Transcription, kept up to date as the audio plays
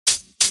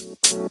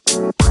Hello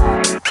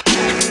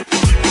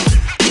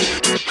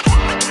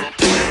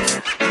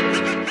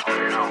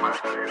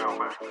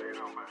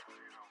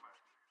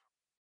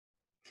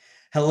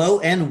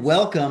and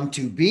welcome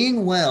to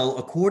Being Well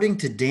According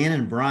to Dan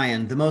and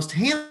Brian, the most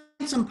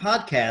handsome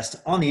podcast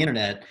on the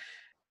internet.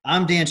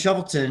 I'm Dan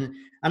Shuffleton,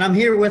 and I'm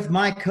here with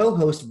my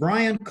co-host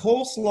Brian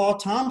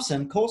Coleslaw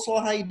Thompson.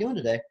 Coleslaw, how you doing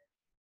today?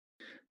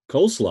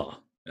 Coleslaw.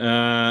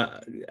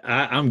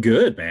 I'm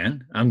good,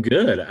 man. I'm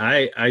good.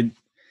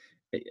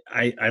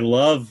 I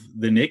love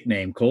the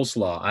nickname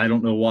Coleslaw. I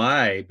don't know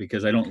why,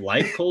 because I don't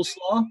like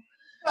coleslaw,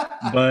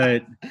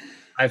 but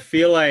I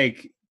feel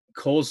like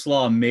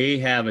coleslaw may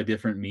have a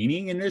different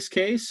meaning in this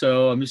case,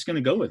 so I'm just going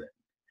to go with it.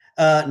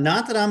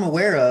 Not that I'm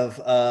aware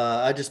of.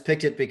 I just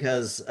picked it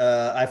because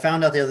I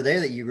found out the other day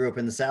that you grew up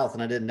in the South,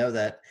 and I didn't know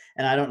that.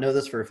 And I don't know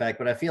this for a fact,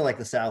 but I feel like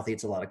the South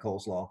eats a lot of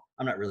coleslaw.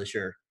 I'm not really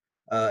sure.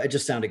 It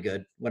just sounded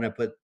good when I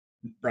put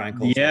Brian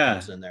Coleslaw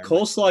Thompson in there.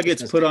 Coleslaw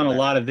gets put on a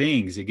lot of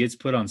things. It gets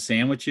put on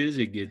sandwiches.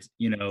 It gets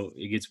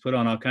put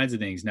on all kinds of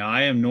things. Now,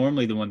 I am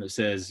normally the one that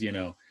says,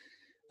 no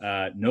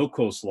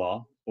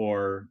coleslaw,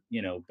 or,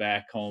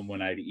 back home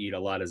when I'd eat a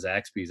lot of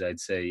Zaxby's, I'd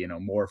say,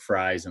 more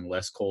fries and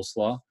less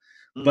coleslaw.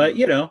 But,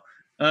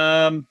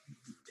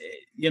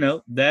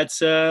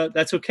 that's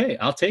okay.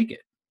 I'll take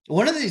it.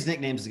 One of these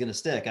nicknames is going to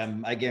stick.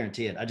 I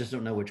guarantee it. I just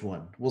don't know which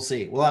one. We'll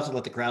see. We'll have to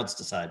let the crowds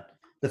decide.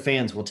 The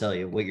fans will tell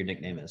you what your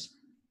nickname is.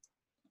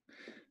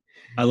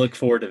 I look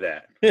forward to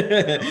that.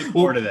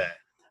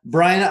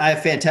 Brian, I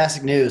have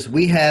fantastic news.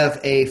 We have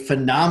a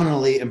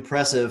phenomenally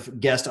impressive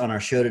guest on our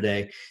show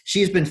today.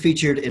 She's been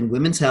featured in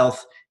Women's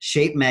Health,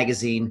 Shape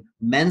Magazine,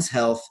 Men's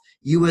Health,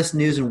 U.S.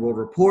 News and World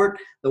Report,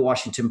 The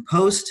Washington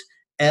Post,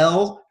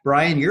 Elle,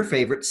 Brian, your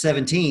favorite,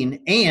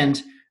 17,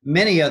 and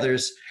many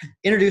others.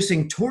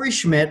 Introducing Tori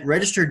Schmidt,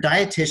 registered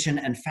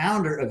dietitian and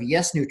founder of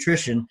Yes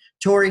Nutrition.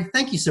 Tori,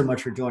 thank you so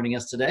much for joining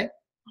us today.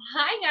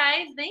 Hi,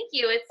 guys. Thank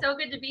you. It's so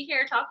good to be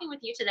here talking with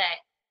you today.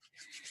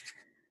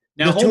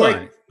 Now, hold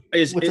on.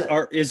 Is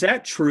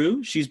that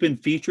true? She's been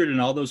featured in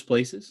all those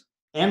places?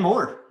 And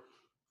more.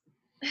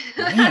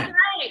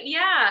 Right.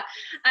 Yeah.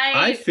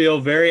 I feel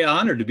very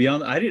honored to be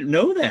on. I didn't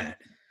know that.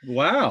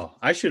 Wow.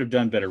 I should have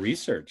done better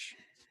research.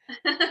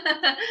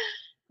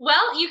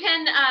 Well, you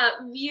can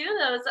view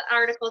those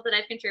articles that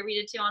I've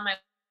contributed to on my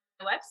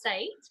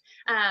website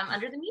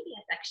under the media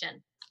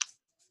section.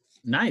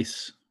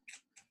 Nice.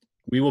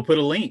 We will put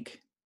a link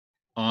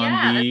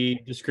on the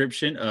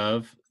description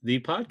of the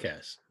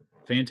podcast.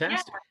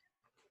 Fantastic. Yeah.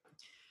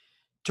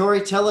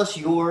 Tori, tell us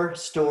your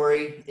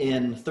story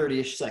in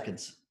 30-ish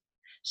seconds.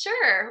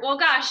 Sure. Well,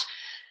 gosh,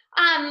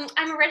 I'm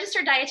a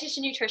registered dietitian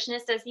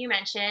nutritionist, as you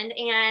mentioned,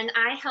 and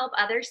I help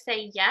others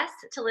say yes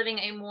to living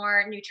a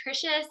more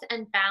nutritious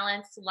and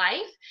balanced life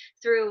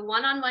through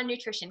one-on-one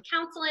nutrition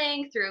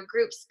counseling, through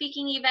group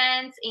speaking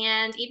events,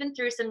 and even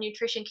through some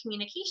nutrition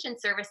communication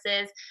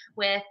services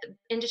with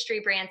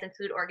industry brands and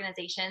food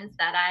organizations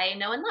that I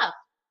know and love.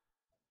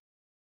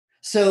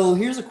 So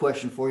here's a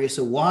question for you.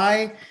 So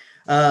why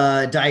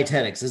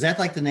dietetics? Is that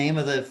like the name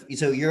of I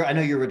know you're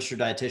a registered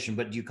dietitian,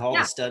 but do you call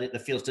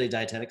the field study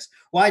dietetics?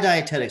 Why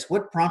dietetics?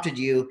 What prompted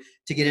you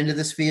to get into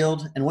this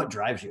field, and what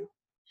drives you?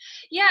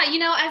 Yeah,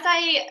 as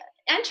I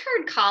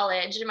entered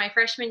college in my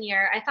freshman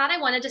year, I thought I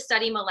wanted to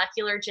study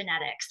molecular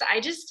genetics. I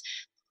just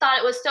thought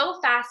it was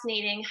so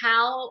fascinating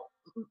how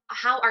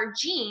our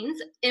genes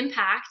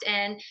impact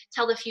and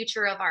tell the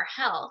future of our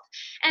health.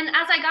 And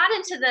as I got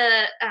into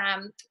the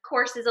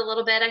courses a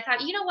little bit, I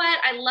thought, you know what,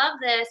 I love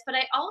this, but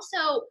I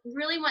also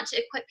really want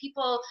to equip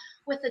people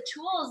with the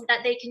tools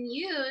that they can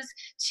use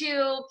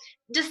to,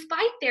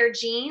 despite their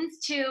genes,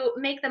 to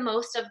make the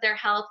most of their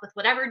health with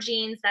whatever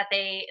genes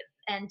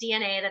and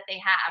DNA that they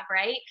have,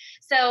 right?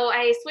 So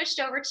I switched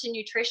over to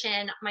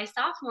nutrition my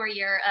sophomore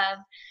year of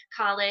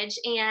college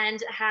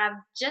and have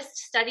just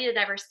studied it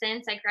ever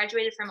since. I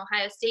graduated from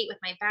Ohio State with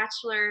my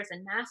bachelor's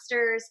and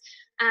master's.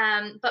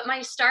 But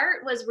my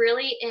start was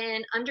really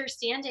in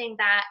understanding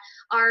that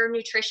our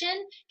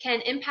nutrition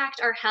can impact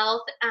our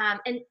health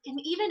and can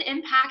even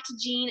impact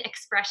gene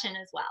expression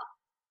as well.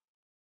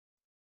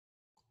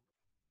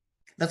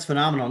 That's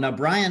phenomenal. Now,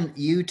 Brian,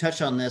 you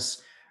touched on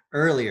this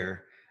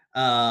earlier.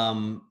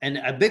 And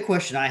a big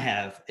question I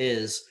have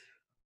is,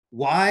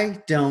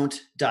 why don't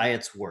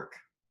diets work?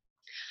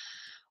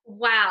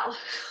 Wow.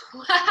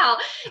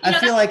 I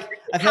feel like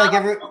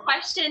every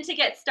question to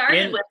get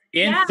started with.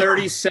 In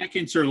 30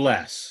 seconds or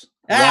less.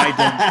 Why don't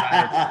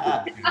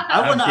diets work?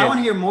 I want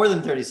to hear more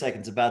than 30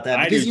 seconds about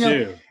that, because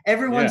too.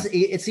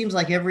 It seems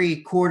like every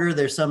quarter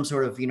there's some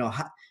sort of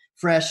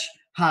fresh,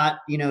 hot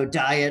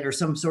diet or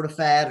some sort of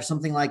fad or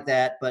something like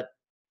that. But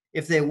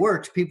if they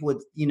worked, people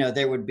would,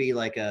 there would be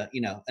like an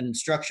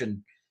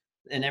instruction,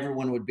 and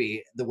everyone would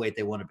be the weight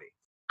they want to be.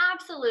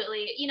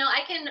 Absolutely.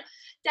 I can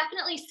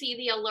definitely see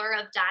the allure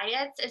of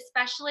diets,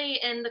 especially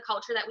in the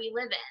culture that we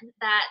live in,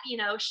 that,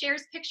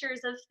 shares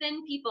pictures of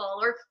thin people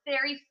or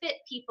very fit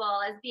people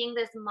as being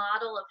this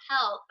model of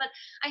health. But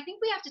I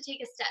think we have to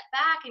take a step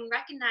back and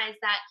recognize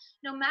that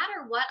no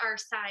matter what our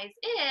size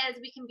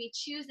is, we can be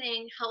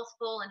choosing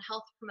healthful and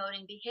health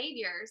promoting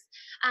behaviors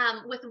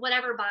with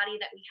whatever body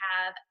that we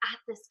have at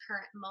this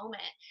current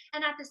moment.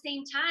 And at the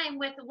same time,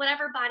 with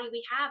whatever body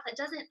we have, that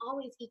doesn't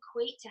always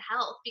equate to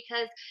health,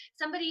 because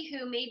somebody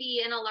who may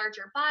be in a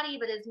larger body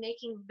but is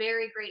making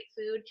very great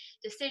food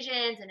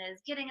decisions and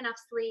is getting enough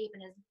sleep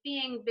and is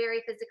being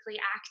very physically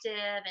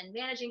active and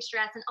managing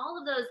stress and all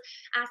of those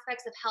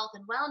aspects of health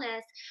and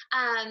wellness,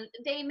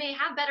 they may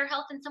have better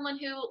health than someone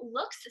who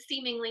looks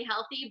seemingly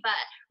healthy but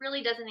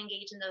really doesn't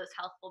engage in those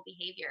healthful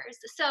behaviors.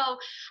 So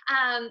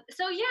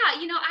yeah,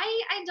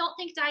 I don't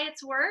think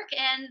diets work,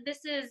 and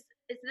this is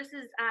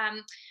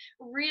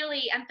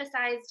really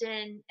emphasized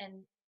in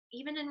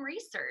even in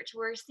research.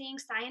 We're seeing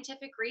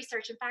scientific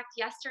research. In fact,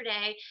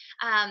 yesterday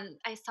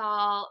I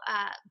saw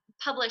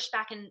published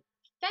back in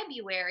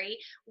February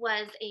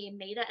was a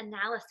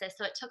meta-analysis.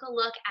 So it took a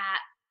look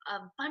at a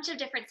bunch of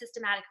different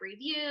systematic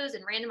reviews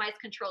and randomized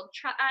controlled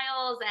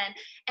trials,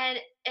 and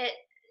it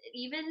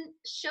even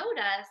showed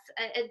us,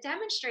 it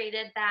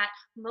demonstrated that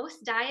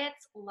most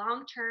diets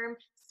long term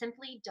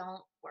simply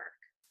don't work.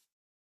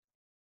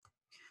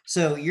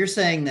 So you're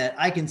saying that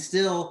I can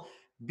still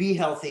be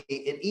healthy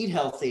and eat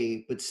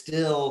healthy, but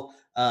still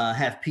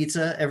have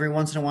pizza every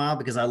once in a while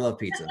because I love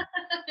pizza.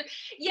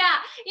 Yeah,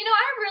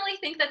 I really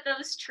think that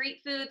those treat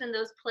foods and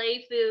those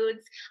play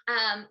foods,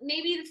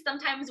 maybe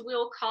sometimes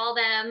we'll call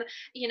them,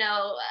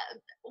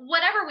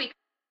 whatever we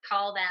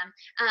call them,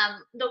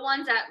 the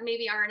ones that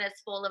maybe aren't as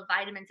full of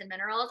vitamins and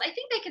minerals, I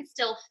think they can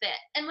still fit.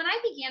 And when I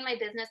began my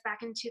business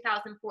back in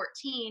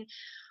 2014,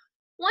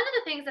 one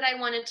of the things that I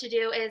wanted to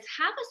do is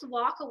have us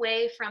walk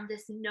away from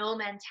this no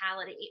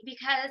mentality,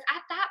 because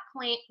at that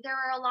point, there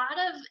are a lot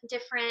of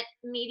different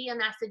media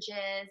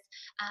messages,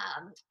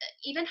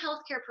 even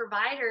healthcare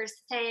providers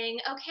saying,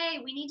 okay,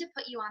 we need to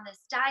put you on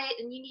this diet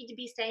and you need to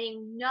be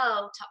saying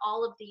no to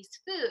all of these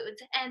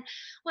foods. And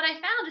what I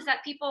found is that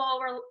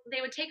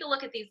they would take a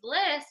look at these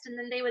lists and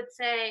then they would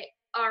say,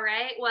 all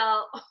right,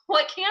 well,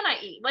 what can I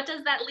eat? What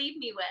does that leave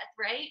me with?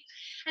 Right.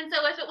 And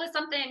so if it was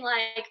something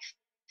like,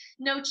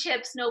 no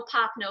chips, no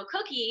pop, no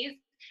cookies,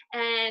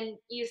 and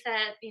you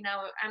said,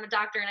 I'm a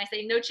doctor and I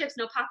say no chips,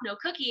 no pop, no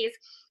cookies,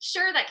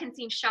 sure, that can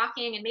seem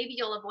shocking and maybe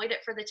you'll avoid it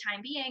for the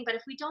time being. But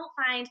if we don't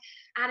find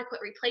adequate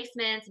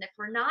replacements and if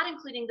we're not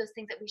including those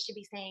things that we should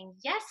be saying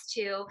yes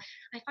to,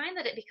 I find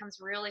that it becomes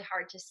really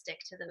hard to stick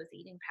to those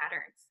eating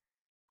patterns.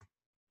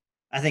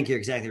 I think you're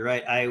exactly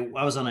right. I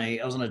was on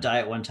a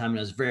diet one time and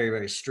it was very,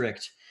 very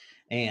strict.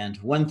 And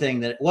one thing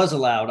that was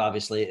allowed,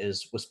 obviously,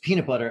 was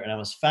peanut butter. And I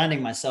was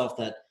finding myself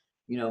that,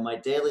 my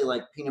daily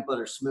like peanut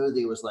butter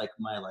smoothie was like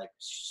my like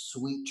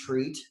sweet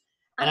treat.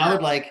 And Uh-huh.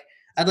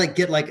 I'd like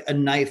get like a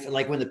knife,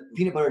 like when the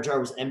peanut butter jar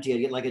was empty, I'd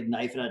get like a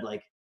knife and I'd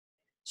like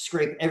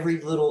scrape every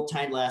little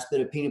tiny last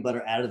bit of peanut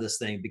butter out of this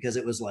thing because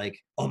it was like,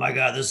 oh my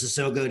God, this is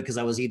so good. Because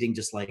I was eating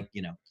just like,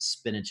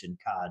 spinach and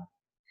cod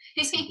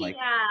instead of like,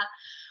 Yeah,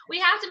 we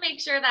have to make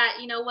sure that,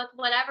 with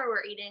whatever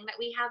we're eating, that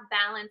we have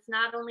balance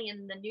not only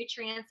in the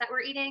nutrients that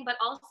we're eating, but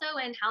also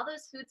in how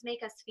those foods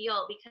make us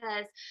feel,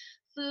 because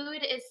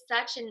food is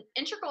such an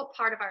integral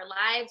part of our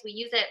lives. We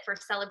use it for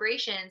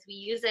celebrations, we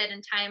use it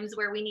in times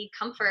where we need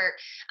comfort.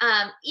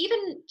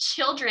 Even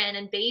children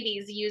and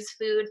babies use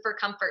food for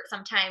comfort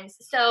sometimes.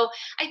 So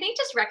I think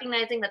just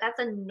recognizing that that's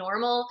a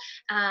normal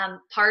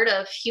part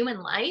of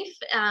human life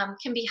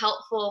can be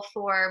helpful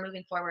for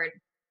moving forward.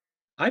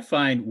 I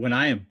find when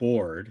I am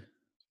bored,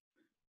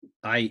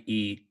 I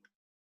eat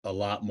a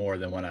lot more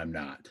than when I'm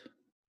not.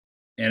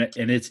 And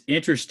it's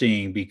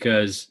interesting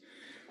because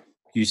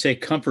you say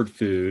comfort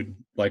food,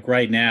 like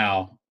right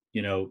now,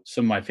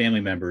 some of my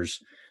family members,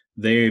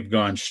 they've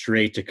gone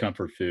straight to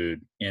comfort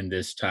food in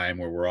this time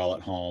where we're all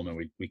at home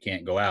and we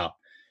can't go out.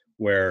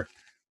 Where,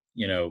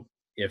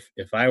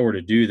 if I were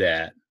to do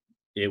that,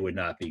 it would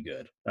not be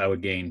good. I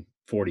would gain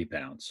 40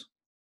 pounds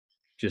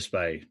just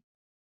by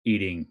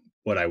eating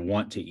what I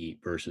want to eat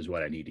versus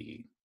what I need to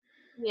eat.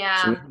 So,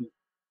 Yeah.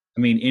 I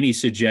mean, any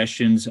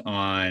suggestions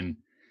on,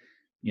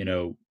 you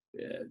know,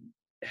 uh,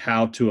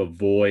 how to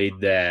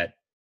avoid that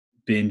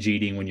binge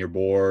eating when you're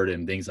bored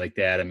and things like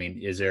that? I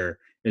mean, is there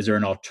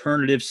an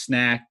alternative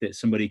snack that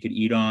somebody could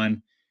eat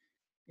on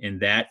in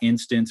that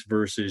instance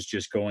versus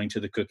just going to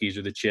the cookies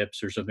or the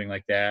chips or something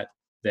like that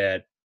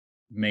that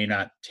may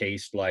not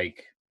taste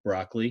like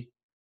broccoli?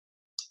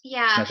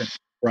 Yeah. Nothing Yeah.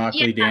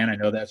 broccoli, Dan. I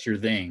know that's your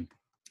thing.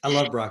 I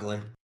love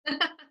broccoli.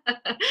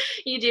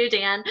 You do,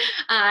 Dan.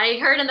 I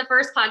heard in the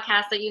first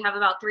podcast that you have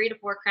about 3 to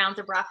 4 crowns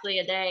of broccoli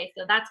a day.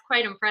 So that's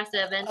quite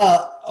impressive. And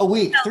A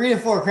week, 3 to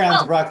 4 crowns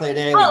oh, of broccoli a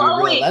day would be a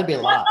real. week. That'd be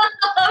a lot.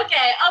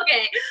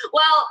 Okay.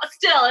 Well,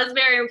 still, it's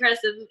very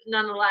impressive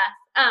nonetheless.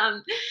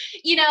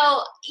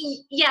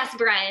 Yes,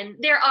 Brian,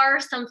 there are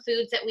some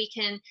foods that we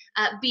can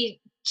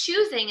be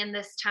choosing in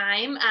this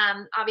time.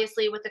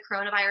 Obviously, with the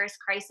coronavirus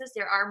crisis,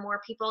 there are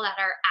more people that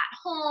are at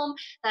home,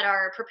 that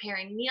are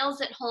preparing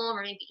meals at home,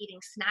 or maybe eating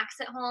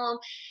snacks at home.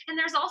 And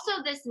there's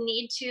also this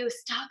need to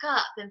stock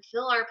up and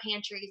fill our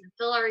pantries and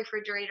fill our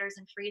refrigerators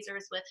and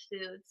freezers with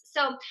foods.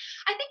 So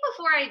I think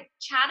before I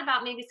chat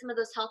about maybe some of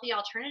those healthy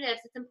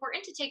alternatives, it's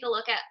important to take a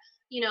look at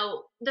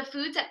the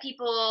foods that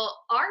people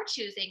are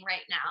choosing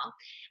right now.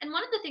 And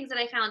one of the things that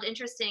I found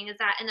interesting is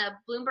that in a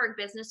Bloomberg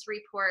business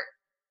report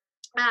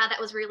that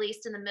was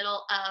released in the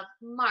middle of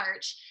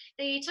March,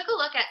 they took a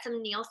look at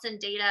some Nielsen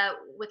data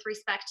with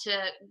respect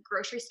to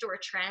grocery store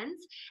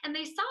trends, and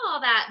they saw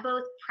that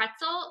both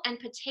pretzel and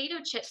potato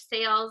chip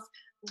sales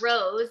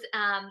rose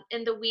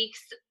in the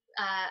weeks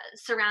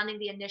surrounding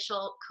the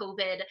initial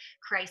COVID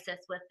crisis,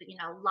 with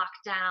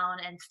lockdown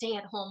and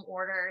stay-at-home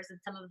orders and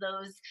some of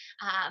those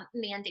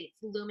mandates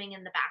looming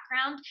in the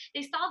background.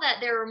 They saw that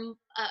there were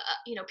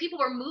people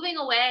were moving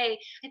away.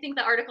 I think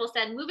the article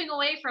said moving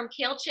away from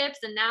kale chips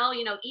and now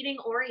eating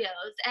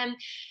Oreos.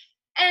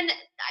 And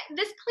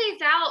this plays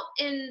out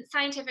in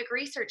scientific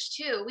research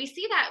too. We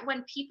see that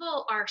when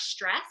people are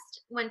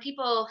stressed, when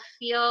people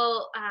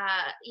feel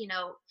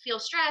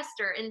stressed,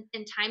 or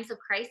in times of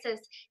crisis,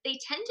 they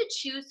tend to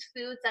choose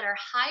foods that are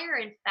higher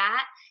in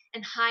fat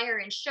and higher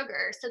in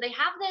sugar. So they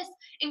have this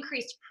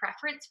increased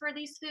preference for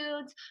these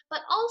foods,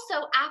 but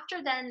also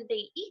after then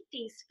they eat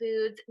these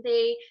foods,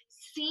 they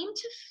seem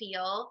to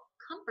feel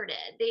comforted.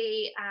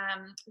 They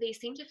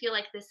seem to feel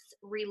like this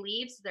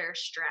relieves their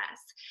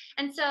stress.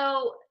 And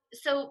so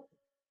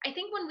I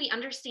think when we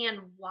understand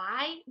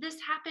why this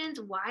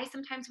happens, why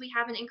sometimes we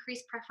have an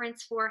increased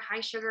preference for high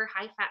sugar,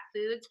 high fat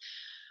foods,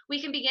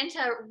 we can begin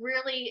to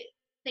really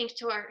think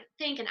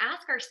and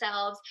ask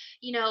ourselves,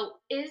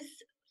 is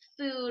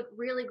food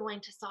really going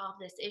to solve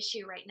this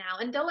issue right now?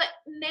 And though it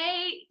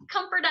may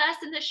comfort us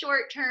in the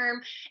short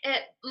term,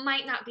 it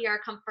might not be our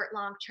comfort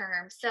long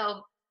term.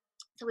 So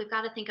we've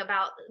got to think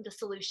about the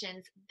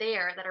solutions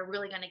there that are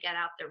really going to get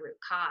out the root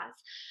cause.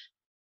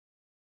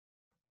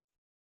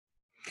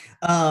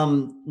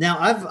 Now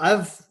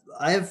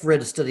I've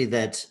read a study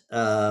that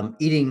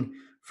eating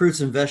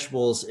fruits and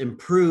vegetables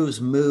improves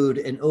mood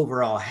and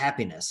overall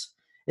happiness.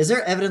 Is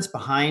there evidence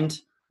behind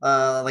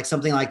like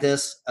something like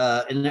this?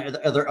 And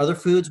are there other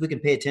foods we can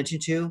pay attention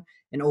to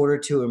in order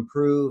to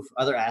improve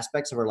other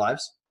aspects of our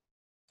lives?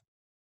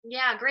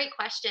 Yeah, great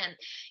question.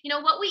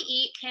 What we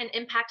eat can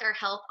impact our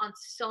health on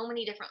so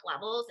many different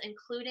levels,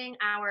 including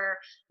our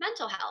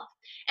mental health.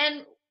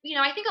 And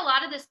I think a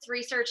lot of this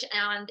research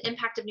on the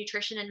impact of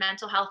nutrition and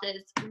mental health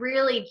is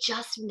really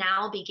just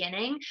now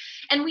beginning.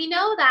 And we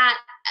know that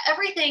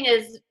everything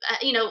is,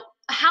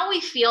 how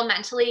we feel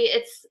mentally,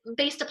 it's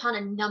based upon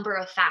a number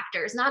of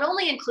factors, not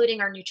only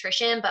including our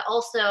nutrition, but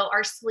also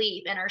our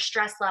sleep and our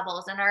stress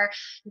levels and our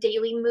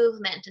daily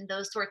movement and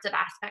those sorts of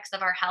aspects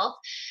of our health.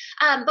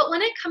 But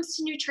when it comes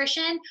to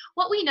nutrition,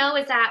 what we know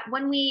is that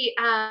when we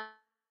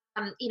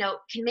can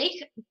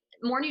make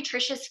more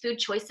nutritious food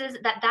choices,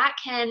 that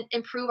can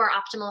improve our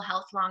optimal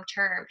health long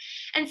term.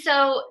 And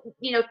so,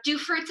 do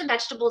fruits and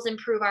vegetables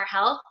improve our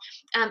health?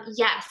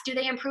 Yes. Do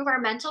they improve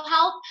our mental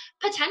health?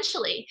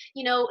 Potentially.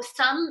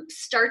 Some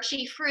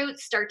starchy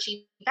fruits,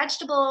 starchy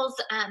vegetables,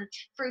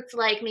 fruits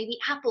like maybe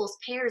apples,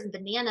 pears, and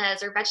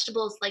bananas, or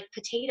vegetables like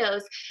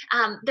potatoes,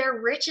 they're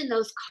rich in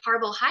those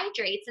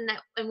carbohydrates,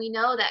 and we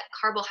know that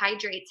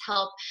carbohydrates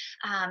help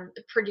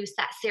produce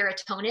that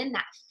serotonin,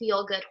 that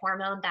feel good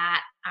hormone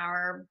that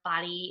our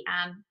body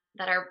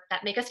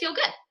that make us feel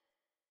good.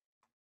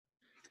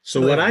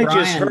 So So what if I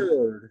just Brian,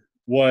 heard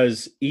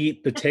was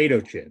eat potato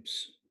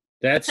chips.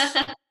 That's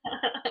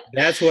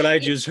what I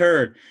just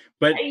heard.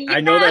 But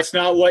I know Yeah, that's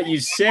not what you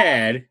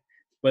said,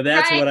 but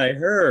that's right. what I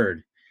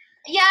heard.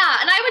 Yeah,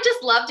 and I would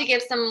just love to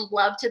give some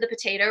love to the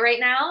potato right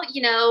now.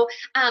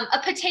 A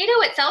potato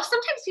itself,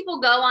 sometimes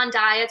people go on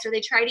diets or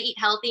they try to eat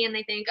healthy and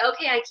they think,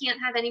 okay, I can't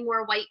have any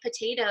more white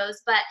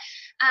potatoes. But,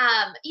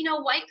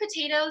 white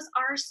potatoes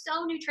are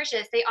so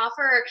nutritious. They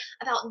offer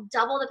about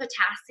double the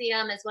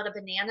potassium as what a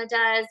banana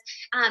does.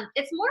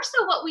 It's more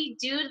so what we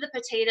do to the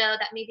potato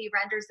that maybe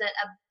renders it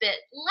a bit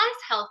less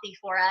healthy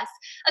for us.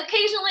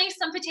 Occasionally,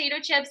 some potato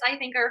chips I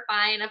think are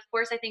fine. Of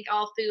course, I think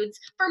all foods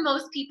for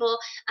most people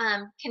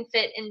can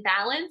fit in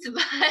balance,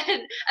 but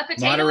a potato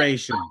itself,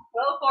 Moderation.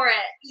 go for it.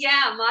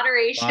 Yeah,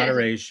 moderation.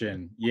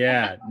 Moderation.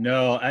 Yeah.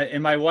 No,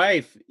 and my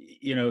wife,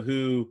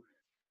 who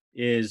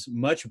is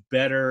much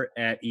better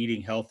at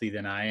eating healthy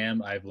than I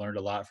am. I've learned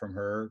a lot from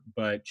her,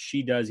 but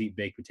she does eat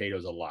baked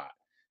potatoes a lot.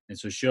 And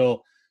so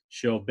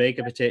she'll bake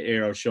a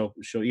potato, or she'll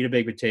eat a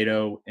baked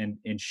potato, and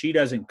she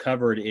doesn't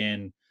cover it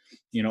in,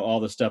 all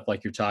the stuff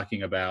like you're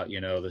talking about,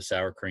 the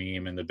sour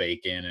cream and the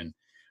bacon and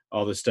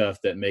all the stuff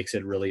that makes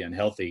it really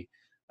unhealthy.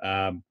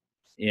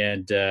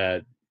 And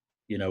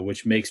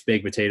which makes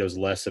baked potatoes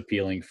less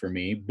appealing for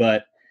me.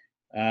 But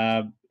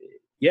uh,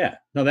 yeah,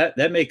 no,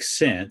 that makes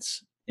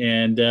sense.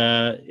 And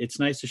it's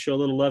nice to show a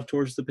little love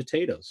towards the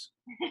potatoes.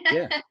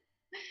 Yeah.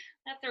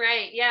 That's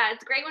right. Yeah,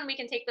 it's great when we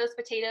can take those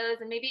potatoes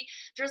and maybe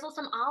drizzle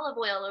some olive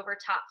oil over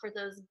top for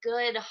those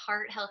good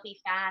heart healthy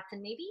fats,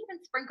 and maybe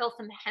even sprinkle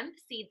some hemp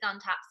seeds on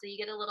top so you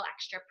get a little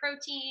extra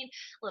protein,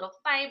 a little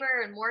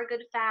fiber, and more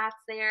good fats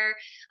there.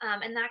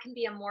 And that can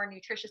be a more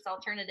nutritious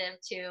alternative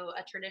to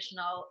a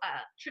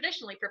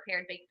traditionally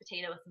prepared baked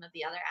potato with some of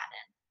the other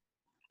add-ins.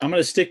 I'm going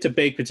to stick to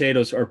baked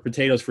potatoes or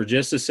potatoes for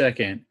just a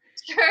second.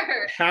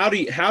 Sure. How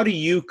do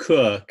you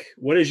cook?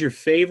 What is your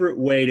favorite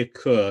way to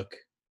cook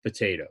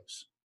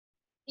potatoes?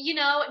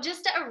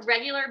 Just a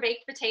regular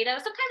baked potato.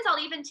 Sometimes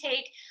I'll even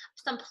take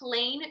some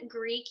plain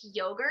Greek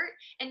yogurt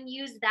and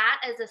use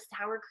that as a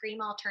sour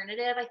cream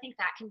alternative. I think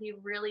that can be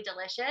really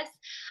delicious.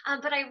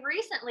 But I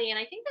recently, and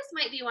I think this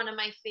might be one of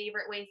my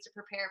favorite ways to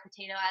prepare a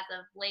potato as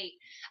of late,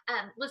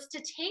 was to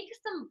take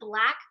some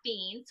black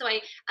beans.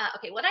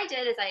 Okay, what I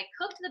did is I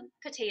cooked the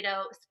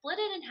potato, split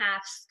it in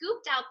half,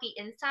 scooped out the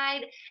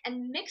inside,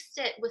 and mixed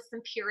it with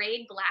some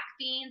pureed black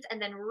beans, and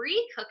then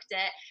recooked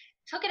it.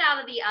 Took it out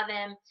of the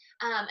oven,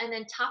 and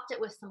then topped it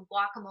with some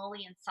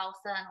guacamole and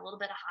salsa and a little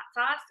bit of hot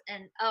sauce.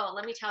 And oh,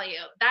 let me tell you,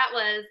 that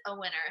was a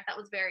winner. That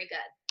was very good.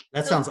 That So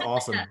it's sounds kind of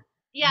like awesome.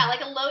 yeah, like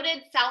a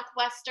loaded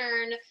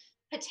Southwestern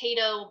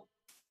potato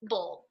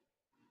bowl.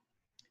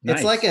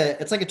 Nice.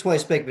 It's like a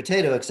twice baked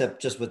potato,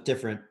 except just with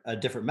a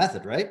different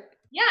method, right?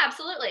 Yeah,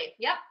 absolutely.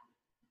 Yep.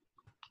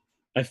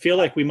 I feel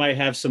like we might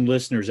have some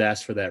listeners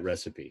ask for that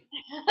recipe.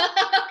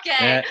 Okay.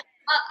 That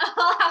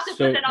I'll have to put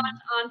so it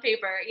on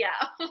paper. Yeah.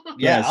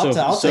 yeah, I'll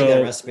so take that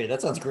so recipe.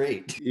 That sounds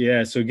great.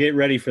 yeah, so get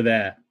ready for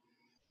that.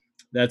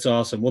 That's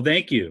awesome. Well,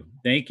 thank you.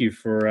 Thank you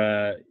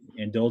for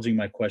indulging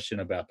my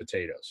question about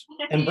potatoes.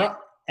 And Yeah.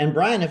 and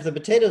Brian, if the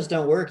potatoes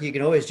don't work, you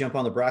can always jump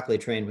on the broccoli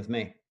train with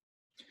me.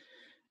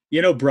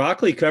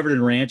 Broccoli covered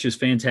in ranch is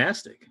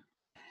fantastic.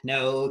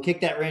 No,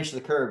 kick that ranch to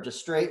the curb. Just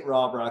straight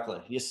raw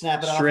broccoli. You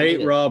snap it off and eat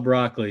Straight it. raw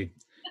broccoli.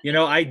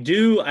 I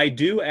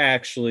do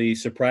actually,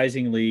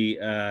 surprisingly,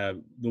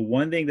 the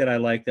one thing that I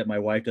like that my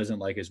wife doesn't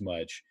like as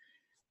much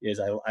is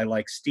I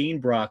like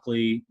steamed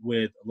broccoli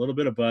with a little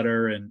bit of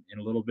butter and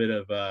a little bit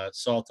of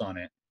salt on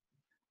it.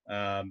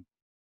 Um,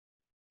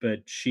 but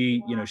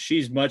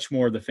she's much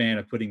more the fan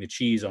of putting the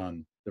cheese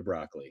on the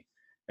broccoli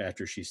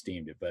after she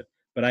steamed it. But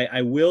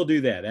I will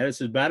do that. That is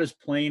about as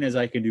plain as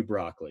I can do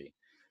broccoli,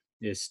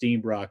 is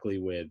steamed broccoli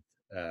with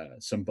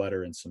some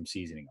butter and some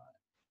seasoning on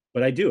it.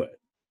 But I do it.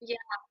 Yeah.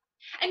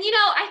 And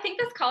I think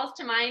this calls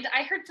to mind.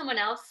 I heard someone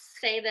else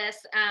say this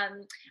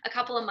a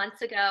couple of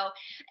months ago.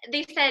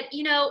 They said,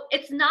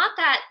 it's not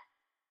that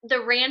the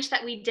ranch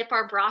that we dip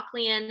our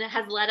broccoli in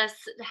has led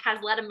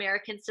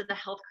Americans to the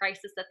health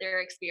crisis that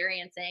they're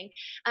experiencing.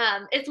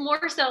 It's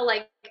more so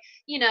like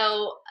you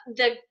know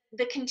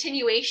the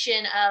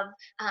continuation of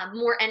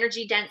more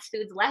energy dense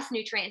foods, less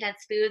nutrient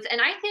dense foods. And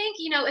I think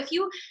if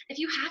you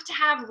have to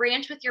have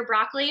ranch with your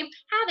broccoli,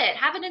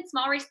 have it in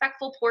small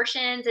respectful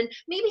portions, and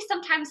maybe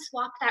sometimes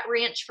swap that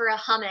ranch for a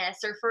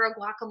hummus or for a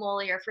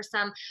guacamole or for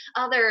some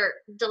other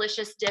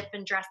delicious dip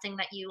and dressing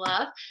that you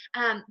love.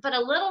 But a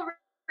little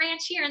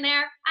ranch here and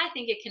there, I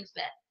think it can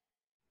fit,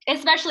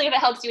 especially if it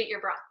helps you eat your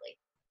broccoli.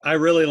 I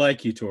really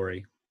like you,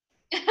 Tori.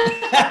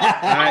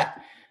 I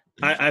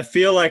I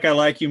feel like I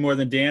like you more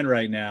than Dan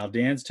right now.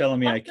 Dan's telling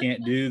me I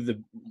can't do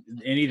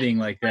anything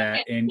like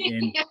that, and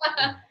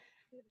Yeah.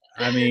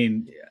 I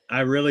mean,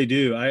 I really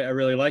do. I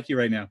really like you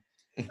right now.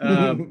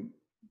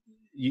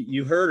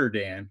 You heard her,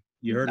 Dan.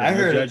 You heard her. I No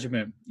heard it.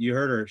 judgment. You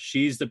heard her.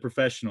 She's the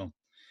professional.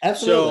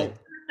 Absolutely.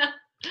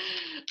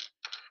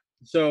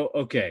 So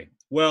okay.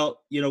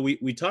 Well,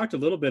 we talked a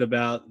little bit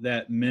about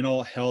that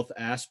mental health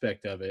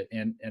aspect of it,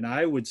 and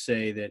I would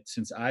say that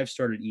since I've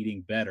started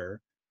eating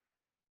better,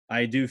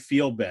 I do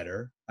feel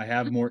better. I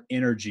have more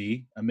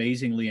energy.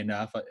 Amazingly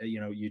enough,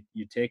 you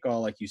take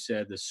all, like you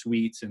said, the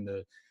sweets and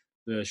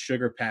the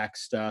sugar packed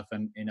stuff,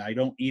 and I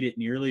don't eat it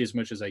nearly as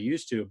much as I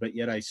used to, but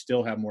yet I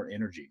still have more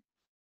energy.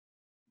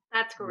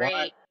 That's Why?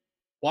 great.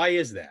 Why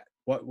is that?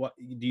 What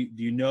do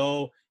you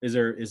know? Is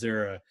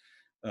there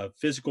a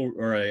physical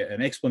or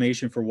an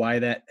explanation for why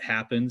that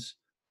happens?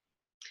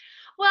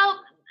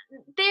 Well,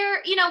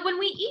 when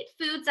we eat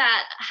foods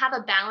that have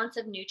a balance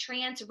of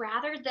nutrients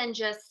rather than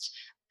just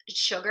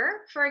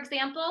sugar, for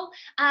example,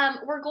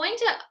 we're going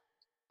to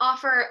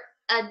offer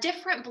a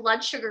different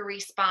blood sugar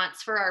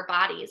response for our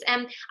bodies.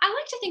 And I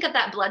like to think of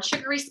that blood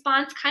sugar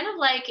response kind of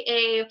like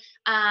a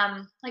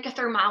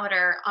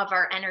thermometer of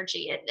our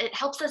energy. It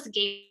helps us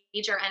gauge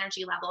our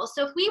energy levels.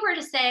 So if we were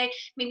to say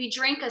maybe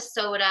drink a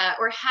soda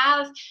or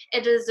have a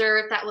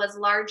dessert that was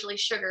largely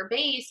sugar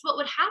based, what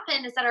would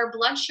happen is that our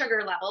blood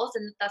sugar levels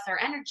and thus our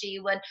energy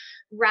would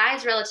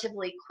rise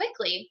relatively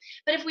quickly.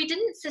 But if we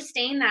didn't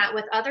sustain that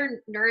with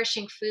other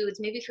nourishing foods,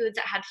 maybe foods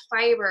that had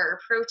fiber or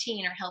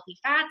protein or healthy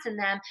fats in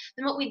them,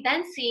 then what we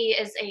then see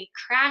is a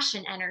crash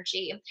in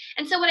energy.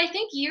 And so, what I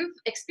think you've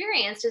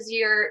experienced as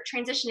you're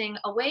transitioning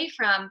away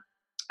from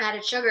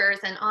added sugars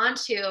and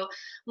onto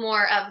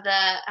more of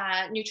the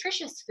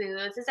nutritious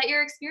foods is that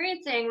you're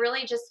experiencing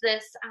really just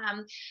this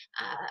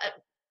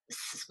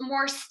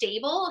more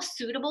stable,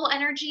 suitable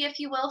energy, if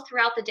you will,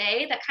 throughout the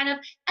day that kind of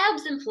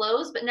ebbs and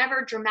flows, but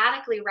never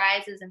dramatically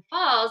rises and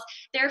falls.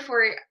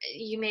 Therefore,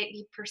 you may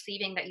be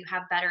perceiving that you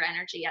have better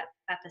energy at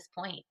this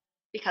point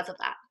because of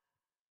that.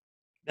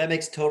 That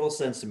makes total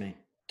sense to me.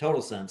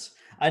 Total sense.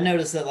 I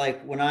noticed that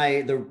like when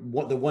the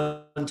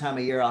one time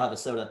a year I'll have a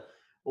soda,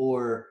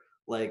 or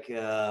like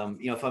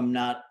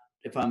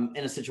if I'm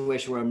in a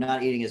situation where I'm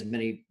not eating as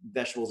many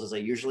vegetables as I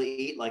usually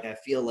eat, like I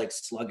feel like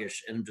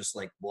sluggish and I'm just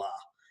like blah.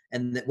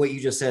 And what you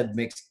just said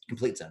makes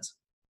complete sense.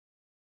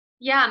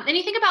 Yeah, and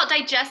you think about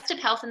digestive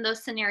health in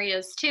those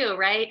scenarios too,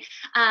 right?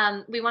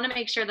 We want to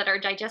make sure that our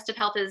digestive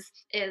health is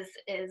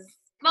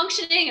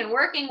functioning and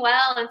working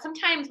well. And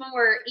sometimes when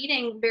we're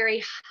eating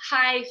very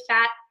high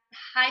fat,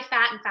 high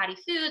fat and fatty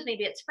foods,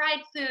 maybe it's fried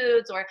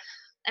foods, or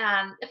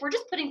if we're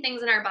just putting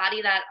things in our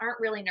body that aren't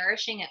really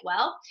nourishing it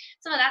well,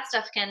 some of that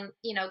stuff can,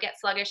 get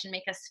sluggish and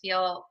make us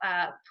feel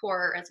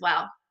poorer as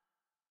well.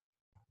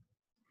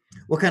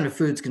 What kind of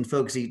foods can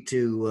folks eat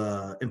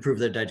to improve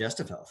their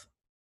digestive health?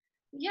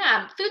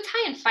 Yeah, foods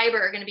high in fiber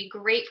are going to be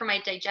great from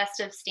a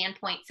digestive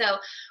standpoint. So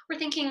we're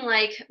thinking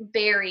like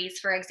berries,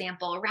 for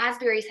example.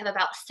 Raspberries have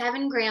about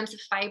 7 grams of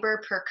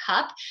fiber per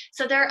cup.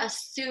 So they're a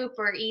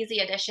super easy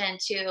addition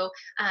to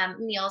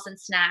meals and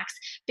snacks.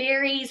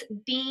 Berries,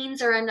 beans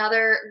are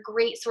another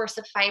great source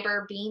of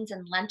fiber, beans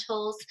and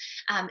lentils.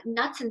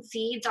 Nuts and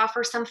seeds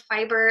offer some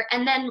fiber.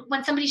 And then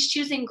when somebody's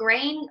choosing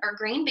grain or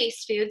grain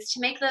based foods, to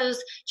make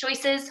those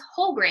choices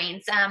whole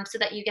grains, so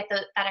that you get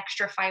that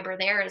extra fiber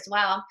there as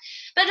well.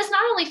 But it's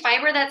not only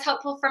fiber that's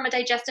helpful from a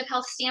digestive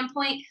health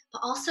standpoint,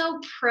 but also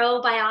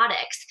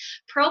probiotics.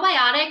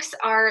 Probiotics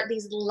are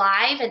these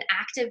live and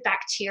active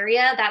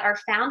bacteria that are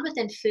found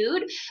within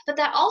food, but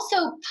that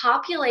also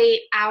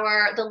populate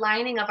the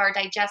lining of our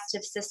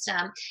digestive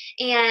system.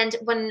 And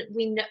when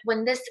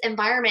this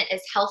environment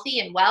is healthy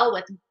and well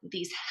with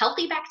these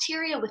healthy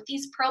bacteria, with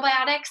these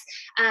probiotics,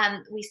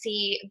 we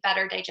see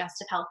better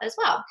digestive health as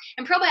well.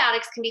 And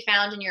probiotics can be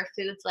found in your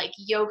foods like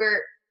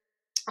yogurt,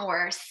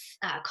 or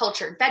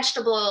cultured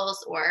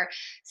vegetables, or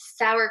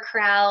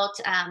sauerkraut,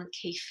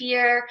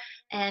 kefir,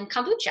 and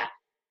kombucha.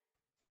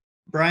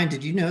 Brian,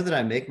 did you know that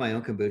I make my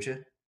own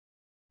kombucha?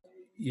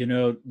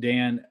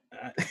 Dan,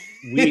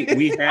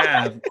 we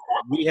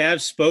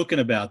have spoken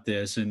about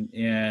this,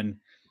 and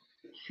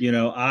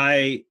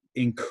I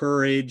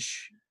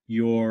encourage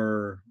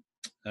your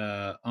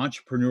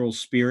entrepreneurial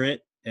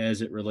spirit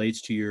as it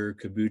relates to your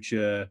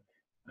kombucha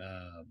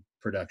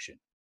production.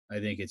 I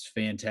think it's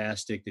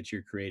fantastic that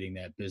you're creating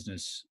that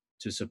business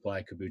to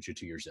supply kombucha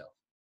to yourself.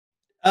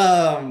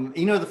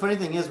 The funny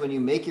thing is when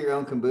you make your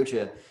own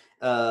kombucha,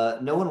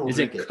 no one will Is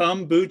drink it it.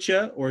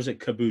 kombucha or is it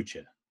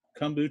kabucha?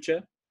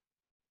 Kombucha?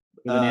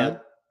 With an M?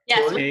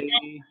 Yes. K-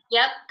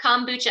 Yep.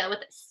 Kombucha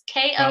with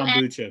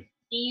Kombucha.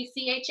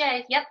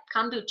 KONBUCHA. Yep.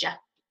 Kombucha.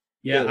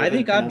 Yeah, Good, I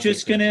think I'm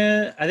just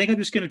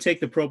correctly. gonna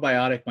take the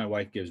probiotic my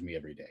wife gives me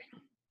every day.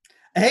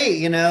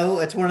 Hey,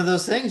 it's one of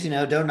those things,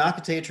 don't knock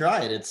it till you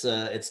try it.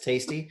 It's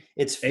tasty.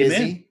 It's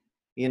fizzy,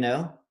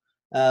 Amen.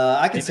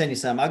 I can send you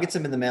some. I'll get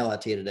some in the mail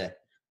out to you today.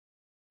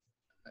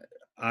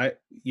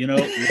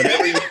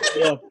 Whatever you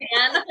feel,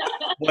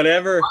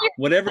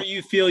 whatever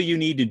you feel you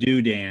need to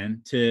do,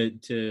 Dan,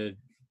 to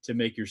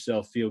make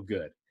yourself feel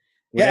good.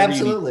 Yeah, Whatever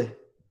absolutely.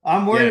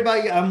 I'm worried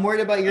about you. I'm worried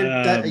about your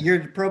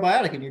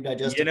probiotic and your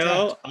digestive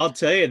tract. I'll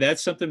tell you,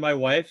 that's something my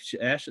wife,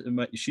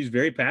 she's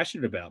very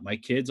passionate about. My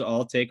kids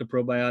all take a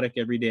probiotic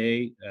every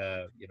day.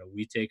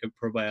 We take a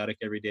probiotic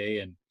every day,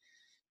 and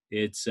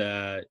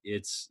I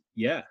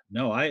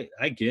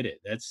get it.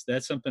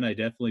 That's something I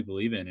definitely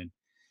believe in.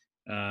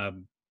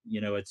 And,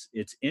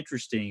 it's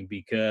interesting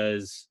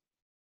because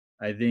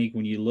I think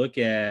when you look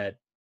at,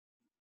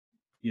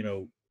 your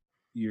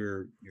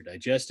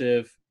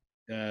digestive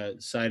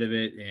side of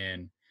it,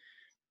 and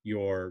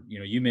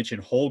you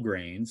mentioned whole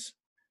grains,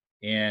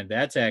 and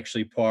that's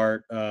actually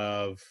part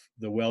of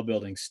the well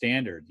building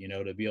standard,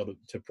 to be able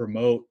to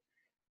promote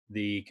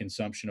the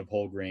consumption of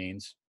whole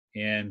grains.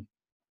 And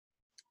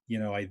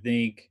I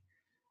think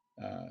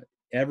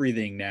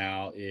everything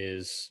now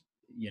is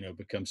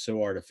becomes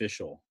so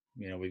artificial.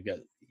 We've got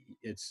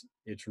it's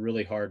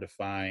really hard to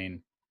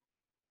find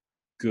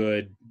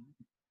good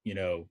you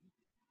know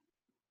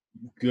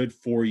good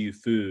for you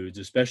foods,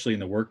 especially in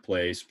the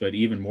workplace, but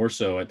even more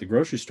so at the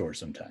grocery store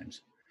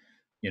sometimes.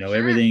 Sure.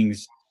 Everything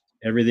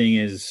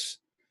is,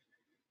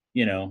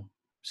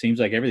 seems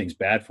like everything's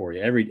bad for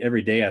you.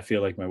 Every day I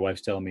feel like my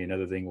wife's telling me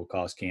another thing will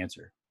cause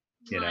cancer,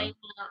 I know.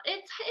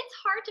 It's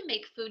hard to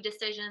make food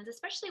decisions,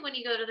 especially when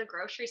you go to the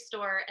grocery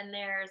store and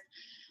there's,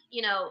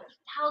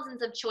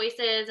 thousands of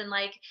choices and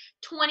like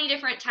 20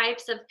 different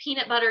types of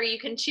peanut butter you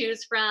can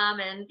choose from,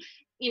 and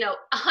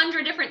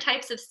 100 different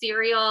types of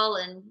cereal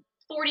and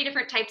 40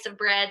 different types of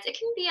breads. It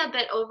can be a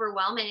bit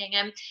overwhelming.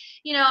 And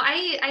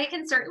I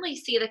can certainly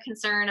see the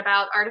concern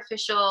about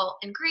artificial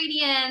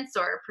ingredients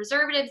or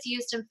preservatives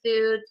used in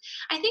foods.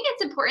 I think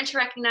it's important to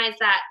recognize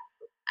that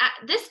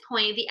at this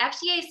point, the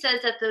FDA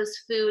says that those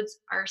foods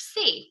are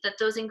safe, that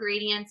those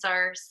ingredients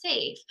are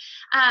safe.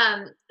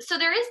 So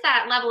there is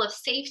that level of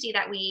safety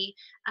that we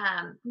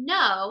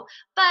know.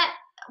 But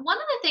one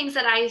of the things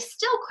that I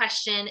still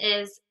question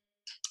is,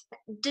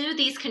 do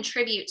these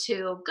contribute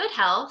to good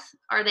health?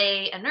 Are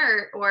they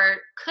inert, or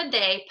could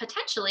they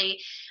potentially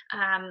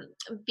um,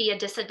 be a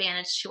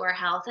disadvantage to our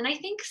health? And I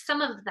think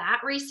some of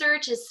that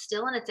research is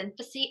still in its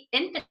infancy,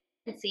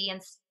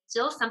 and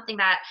still something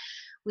that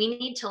we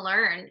need to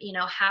learn.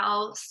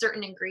 How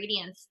certain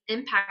ingredients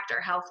impact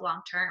our health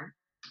long term.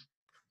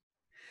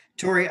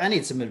 Tori, I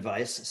need some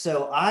advice.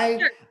 So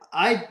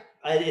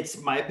it's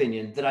my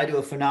opinion that I do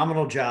a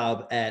phenomenal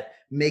job at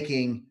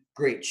making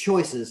great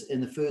choices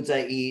in the foods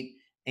I eat,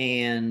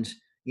 and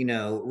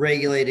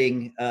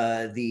regulating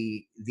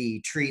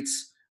the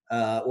treats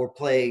or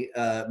play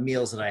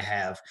meals that I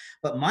have.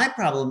 But my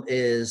problem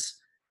is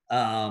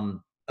a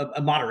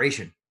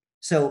moderation.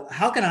 So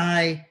how can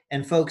I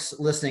and folks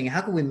listening,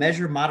 how can we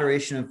measure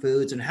moderation in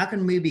foods, and how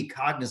can we be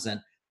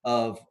cognizant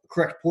of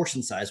correct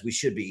portion size we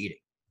should be eating?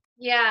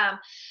 Yeah,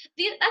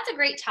 that's a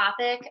great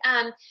topic.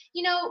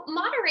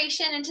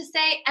 Moderation, and to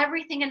say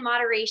everything in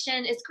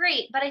moderation is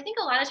great, but I think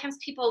a lot of times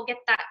people get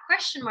that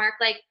question mark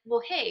like,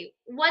 well, hey,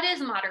 what is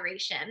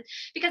moderation?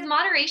 Because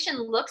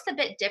moderation looks a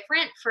bit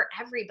different for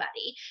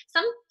everybody.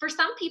 For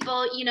some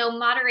people,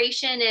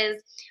 moderation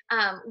is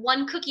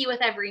one cookie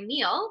with every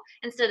meal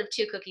instead of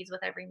two cookies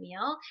with every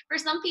meal. For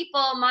some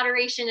people,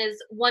 moderation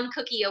is one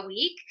cookie a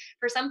week.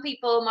 For some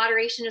people,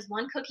 moderation is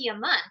one cookie a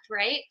month,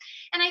 right?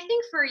 And I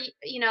think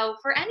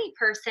for any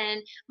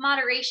person,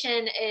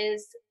 moderation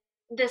is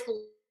this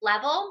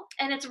level,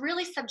 and it's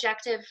really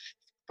subjective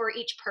for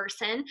each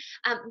person.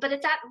 But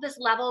it's at this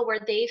level where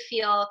they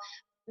feel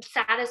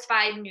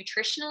satisfied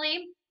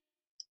nutritionally,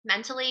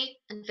 mentally,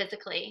 and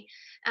physically.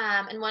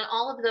 And when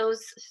all of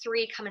those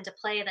three come into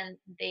play, then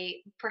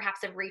they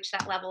perhaps have reached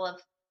that level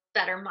of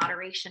better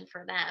moderation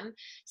for them.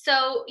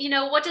 So,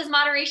 what does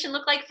moderation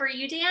look like for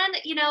you, Dan?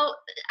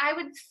 I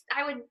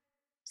would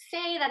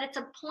say that it's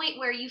a point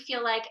where you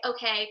feel like,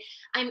 okay,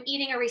 I'm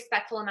eating a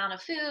respectful amount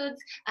of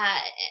foods,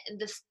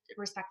 this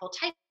respectful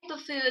type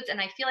of foods, and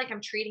I feel like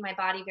I'm treating my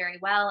body very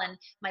well, and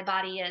my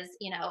body is,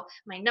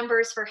 my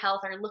numbers for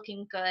health are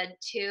looking good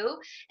too.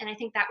 And I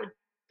think that would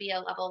be a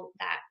level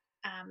that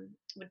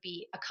would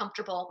be a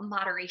comfortable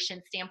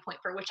moderation standpoint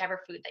for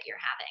whichever food that you're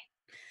having.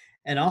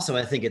 And also,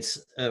 I think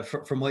it's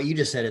from what you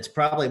just said, it's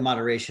probably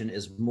moderation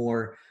is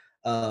more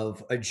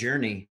of a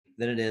journey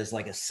than it is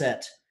like a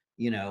set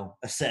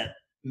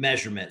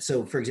measurement.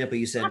 So, for example,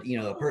 you said,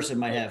 a person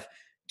might Absolutely. have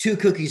two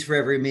cookies for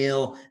every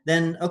meal.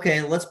 Then,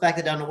 okay, let's back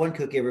it down to one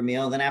cookie every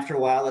meal. And then after a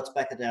while, let's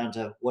back it down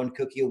to one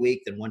cookie a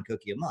week, then one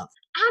cookie a month.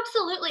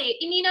 Absolutely.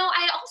 And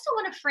I also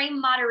want to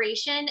frame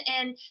moderation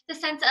in the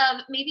sense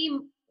of maybe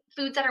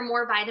foods that are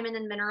more vitamin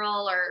and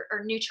mineral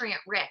or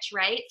nutrient rich,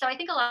 right? So I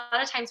think a lot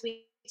of times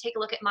we take a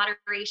look at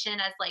moderation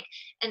as like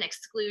an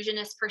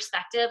exclusionist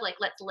perspective, like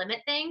let's limit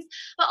things.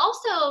 But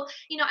also,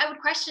 I would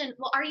question,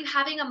 well, are you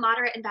having a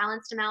moderate and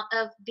balanced amount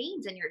of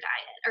beans in your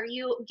diet? Are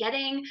you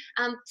getting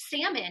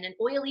salmon and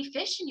oily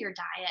fish in your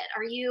diet?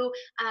 Are you,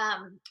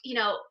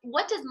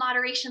 what does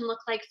moderation look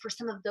like for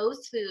some of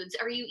those foods?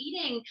 Are you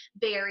eating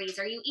berries?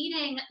 Are you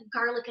eating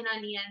garlic and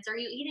onions? Are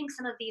you eating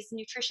some of these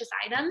nutritious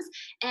items?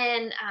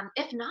 And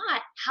if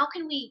not, how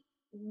can we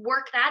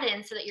work that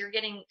in so that you're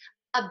getting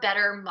a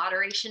better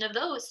moderation of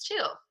those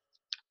too?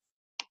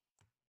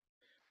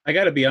 I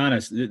got to be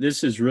honest.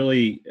 This is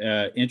really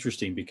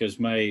interesting because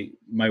my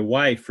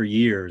wife, for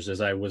years,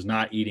 as I was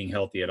not eating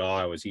healthy at all,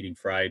 I was eating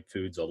fried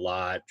foods a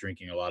lot,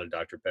 drinking a lot of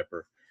Dr.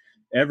 Pepper.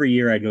 Every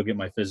year, I'd go get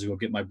my physical,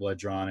 get my blood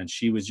drawn, and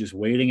she was just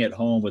waiting at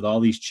home with all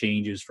these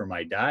changes for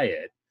my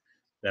diet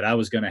that I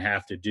was going to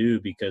have to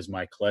do because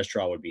my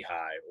cholesterol would be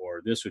high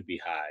or this would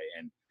be high.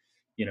 And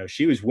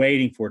she was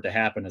waiting for it to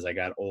happen as I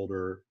got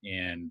older,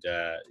 and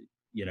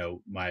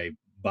my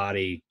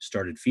body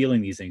started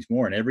feeling these things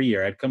more. And every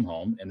year I'd come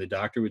home and the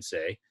doctor would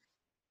say,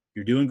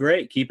 "You're doing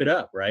great, keep it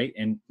up." Right.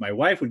 And my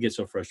wife would get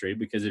so frustrated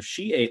because if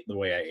she ate the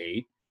way I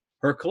ate,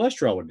 her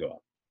cholesterol would go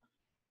up.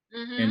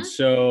 And Hmm.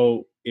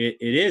 so it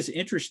is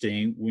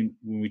interesting when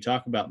we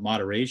talk about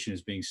moderation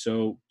as being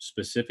so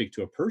specific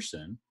to a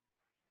person,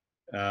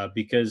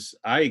 because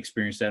I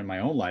experienced that in my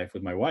own life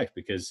with my wife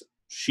because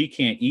she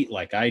can't eat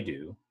like I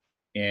do.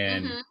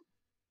 And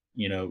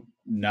Hmm.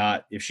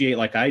 not if she ate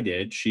like I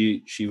did,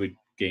 she would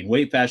gain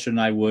weight faster than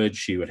I would.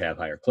 She would have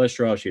higher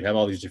cholesterol. She'd have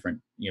all these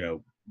different,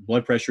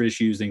 blood pressure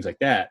issues, things like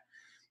that.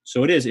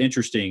 So it is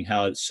interesting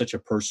how it's such a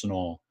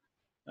personal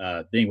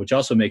thing, which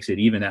also makes it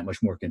even that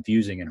much more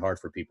confusing and hard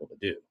for people to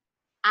do.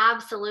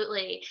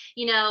 Absolutely.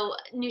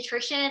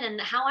 Nutrition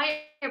and how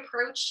I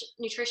approach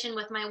nutrition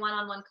with my one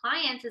on one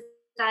clients is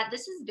that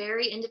this is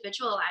very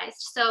individualized.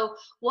 So,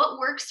 what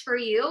works for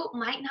you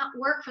might not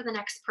work for the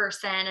next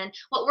person, and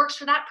what works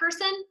for that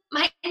person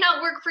might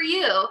not work for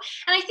you.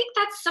 And I think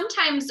that's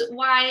sometimes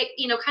why,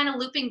 kind of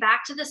looping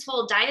back to this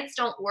whole diets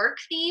don't work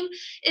theme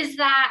is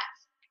that,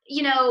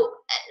 you know,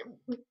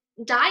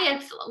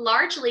 diets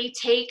largely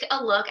take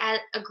a look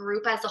at a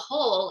group as a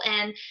whole,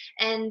 and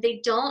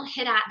they don't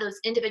hit at those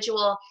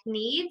individual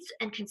needs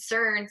and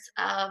concerns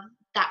of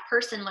that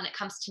person when it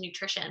comes to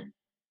nutrition.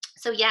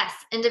 So yes,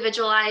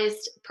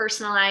 individualized,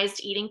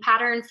 personalized eating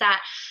patterns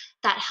that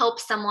help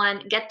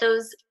someone get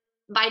those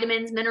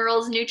vitamins,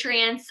 minerals,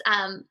 nutrients,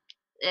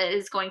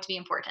 is going to be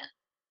important.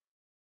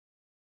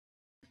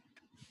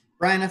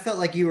 Brian, I felt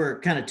like you were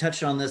kind of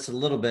touched on this a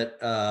little bit,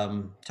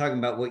 talking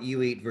about what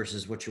you eat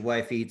versus what your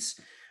wife eats.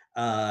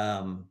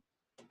 Um,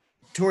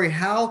 Tori,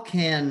 how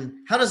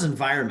does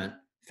environment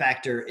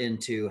factor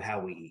into how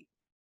we eat?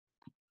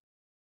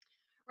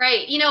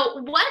 Right. You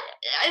know what?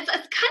 It's kind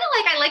of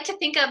like I like to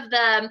think of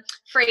the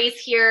phrase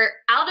here,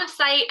 out of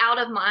sight, out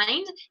of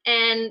mind.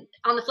 And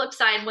on the flip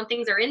side, when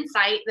things are in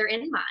sight, they're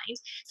in mind.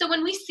 So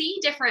when we see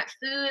different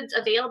foods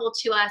available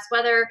to us,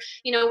 whether,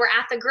 we're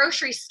at the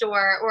grocery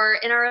store or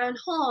in our own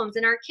homes,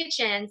 in our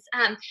kitchens,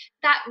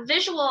 that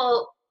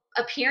visual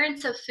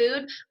appearance of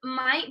food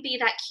might be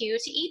that cue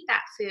to eat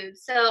that food.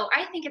 So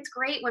I think it's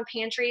great when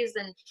pantries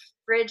and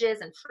fridges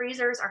and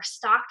freezers are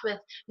stocked with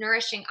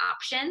nourishing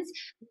options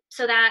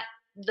so that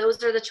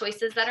those are the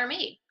choices that are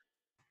made.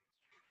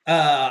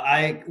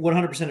 I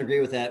 100%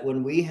 agree with that.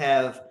 When we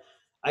have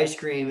ice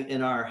cream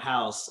in our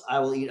house, I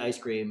will eat ice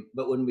cream.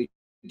 But when we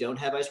don't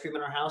have ice cream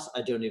in our house,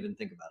 I don't even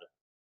think about it.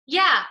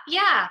 Yeah,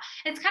 yeah.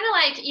 It's kind of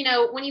like,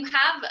 when you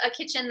have a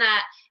kitchen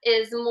that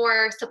is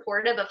more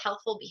supportive of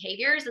healthful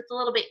behaviors, it's a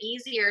little bit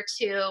easier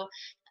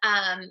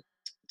um,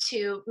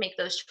 to make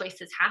those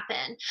choices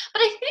happen.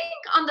 But I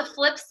think on the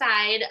flip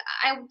side,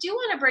 I do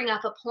want to bring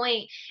up a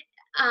point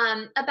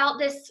about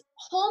this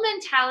whole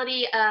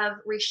mentality of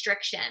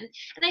restriction.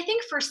 And I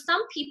think for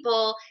some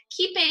people,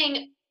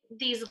 keeping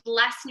these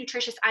less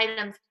nutritious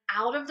items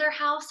out of their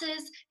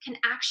houses can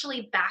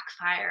actually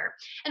backfire.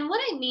 And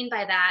what I mean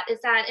by that is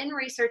that in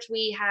research,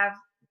 we have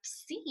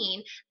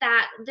seen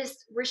that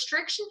this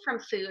restriction from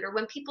food, or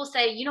when people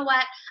say, you know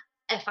what,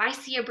 if I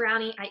see a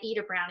brownie, I eat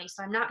a brownie.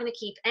 So I'm not going to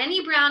keep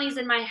any brownies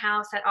in my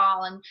house at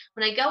all. And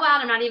when I go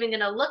out, I'm not even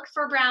going to look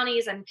for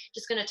brownies. I'm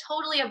just going to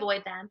totally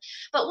avoid them.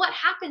 But what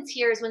happens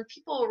here is when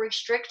people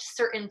restrict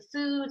certain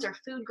foods or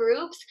food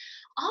groups,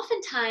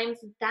 oftentimes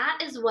that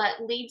is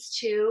what leads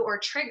to or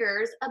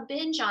triggers a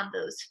binge on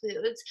those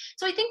foods.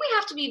 So I think we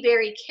have to be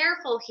very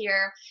careful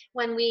here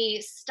when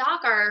we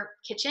stock our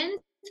kitchens,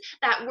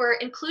 that we're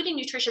including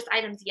nutritious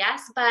items,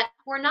 yes, but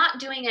we're not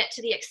doing it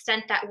to the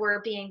extent that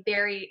we're being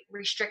very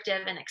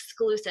restrictive and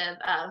exclusive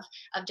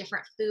of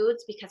different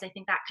foods, because I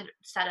think that could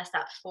set us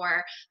up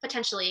for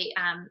potentially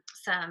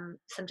some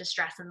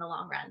distress in the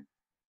long run.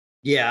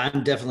 Yeah,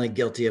 I'm definitely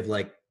guilty of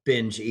like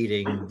binge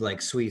eating like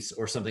sweets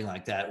or something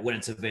like that when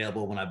it's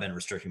available when I've been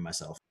restricting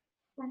myself.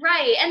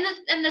 Right.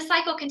 And the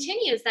cycle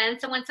continues then.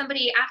 So when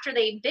somebody after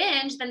they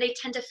binge, then they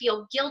tend to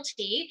feel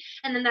guilty.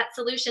 And then that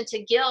solution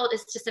to guilt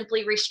is to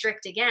simply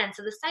restrict again.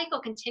 So the cycle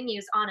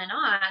continues on and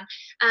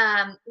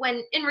on.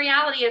 When in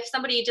reality, if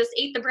somebody just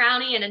ate the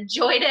brownie and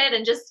enjoyed it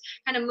and just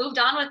kind of moved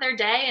on with their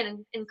day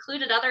and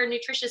included other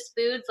nutritious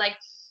foods, like,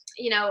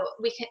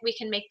 we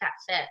can make that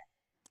fit.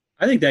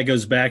 I think that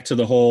goes back to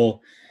the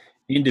whole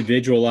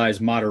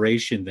individualized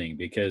moderation thing,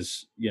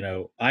 because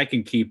I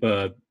can keep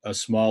a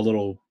small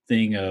little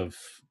thing of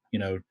you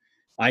know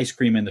ice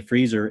cream in the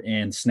freezer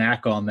and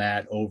snack on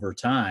that over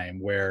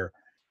time, where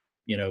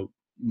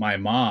my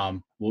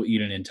mom will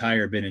eat an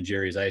entire Ben and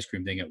Jerry's ice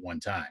cream thing at one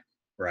time,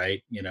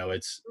 right?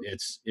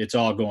 It's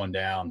all going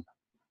down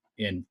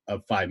in a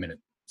 5 minute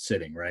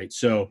sitting, right?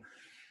 So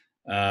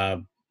uh,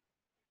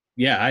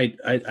 yeah,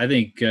 I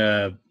think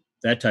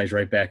that ties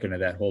right back into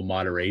that whole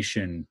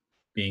moderation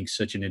being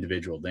such an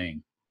individual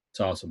thing.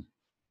 It's awesome.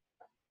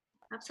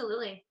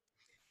 Absolutely.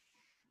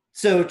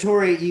 So,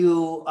 Tori,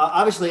 you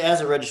obviously, as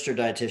a registered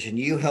dietitian,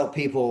 you help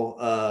people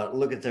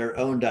look at their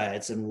own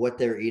diets and what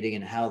they're eating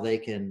and how they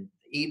can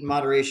eat in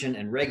moderation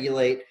and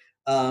regulate.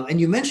 And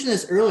you mentioned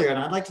this earlier, and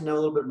I'd like to know a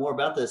little bit more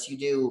about this. You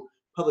do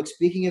public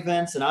speaking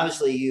events, and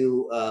obviously,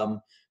 you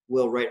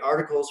will write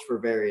articles for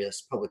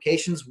various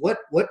publications. What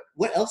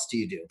else do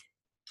you do?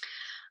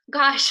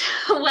 Gosh,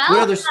 What well,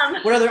 other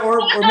what other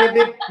or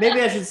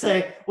maybe I should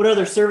say, what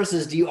other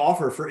services do you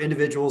offer for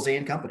individuals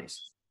and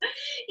companies?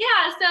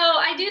 yeah, so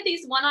I do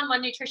these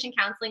one-on-one nutrition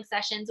counseling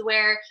sessions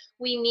where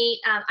we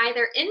meet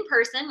either in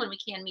person when we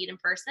can meet in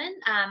person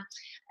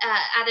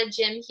at a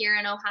gym here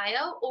in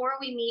Ohio, or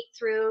we meet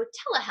through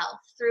telehealth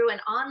through an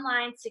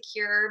online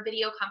secure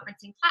video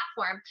conferencing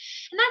platform.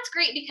 And that's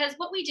great because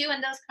what we do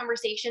in those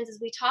conversations is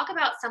we talk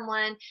about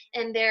someone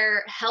and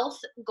their health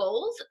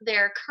goals,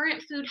 their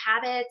current food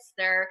habits,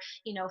 their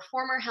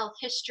former health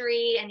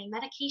history, any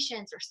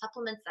medications or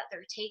supplements that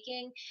they're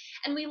taking,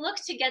 and we look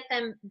to get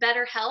them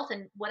better health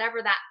and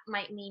whatever that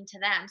might mean to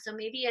them. So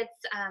maybe it's,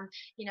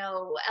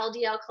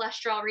 LDL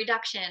cholesterol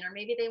reduction, or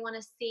maybe they want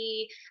to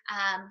see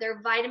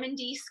their vitamin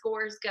D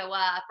scores go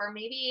up, or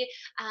maybe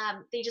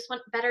they just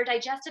want better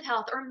digestive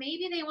health, or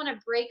maybe they want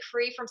to break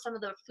free from some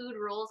of the food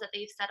rules that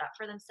they've set up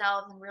for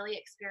themselves and really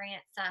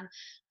experience some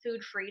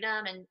food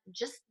freedom and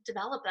just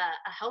develop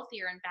a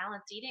healthier and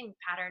balanced eating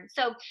pattern.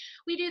 So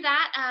we do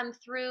that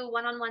through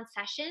one-on-one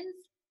sessions.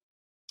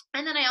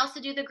 And then I also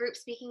do the group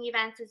speaking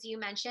events, as you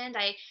mentioned.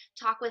 I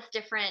talk with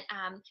different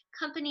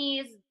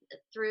companies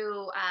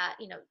through,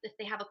 if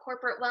they have a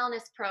corporate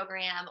wellness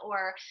program,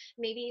 or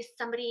maybe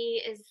some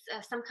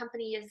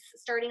company is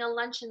starting a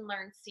lunch and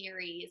learn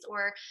series,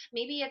 or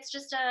maybe it's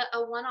just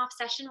a one-off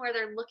session where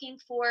they're looking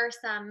for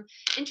some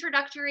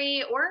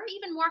introductory or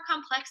even more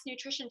complex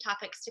nutrition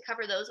topics to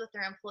cover those with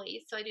their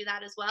employees. So I do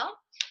that as well.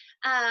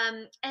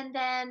 And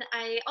then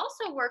I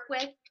also work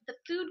with the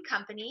food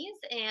companies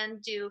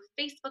and do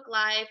Facebook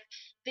Live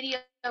video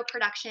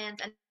productions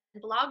and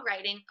blog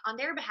writing on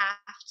their behalf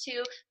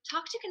to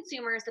talk to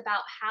consumers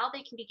about how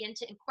they can begin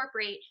to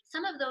incorporate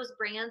some of those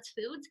brands'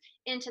 foods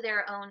into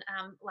their own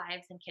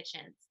lives and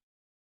kitchens.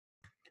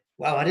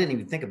 Wow, I didn't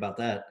even think about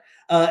that.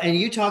 And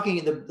you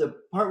talking the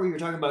part where you were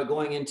talking about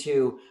going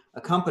into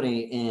a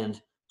company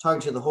and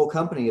talking to the whole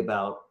company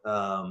about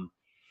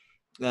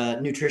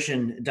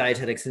nutrition,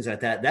 dietetics, things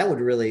like that. That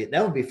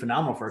would be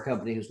phenomenal for a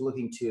company who's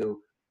looking to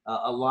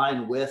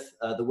align with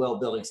the well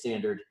building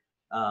standard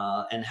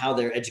and how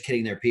they're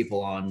educating their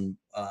people on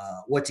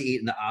what to eat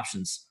and the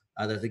options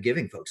that they're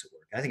giving folks at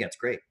work. I think that's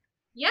great.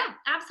 Yeah,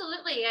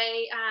 absolutely.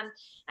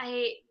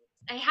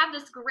 I have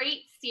this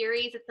great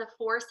series. It's a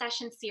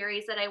 4-session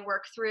series that I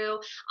work through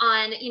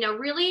on,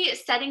 really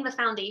setting the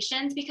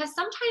foundations, because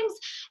sometimes,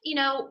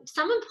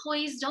 some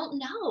employees don't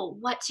know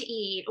what to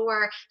eat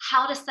or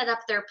how to set up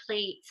their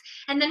plates.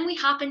 And then we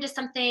hop into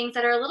some things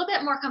that are a little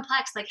bit more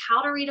complex, like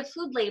how to read a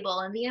food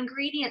label and the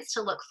ingredients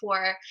to look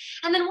for.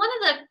 And then one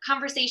of the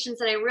conversations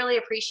that I really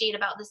appreciate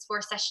about this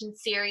 4-session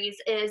series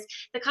is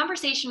the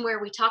conversation where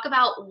we talk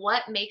about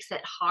what makes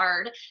it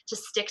hard to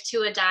stick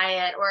to a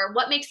diet, or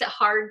what makes it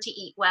hard to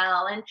eat well.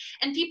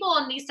 And people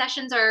in these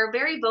sessions are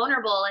very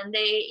vulnerable, and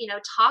they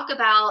talk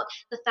about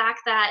the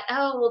fact that,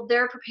 oh well,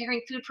 they're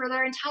preparing food for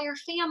their entire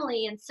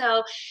family, and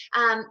so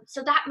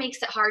that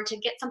makes it hard to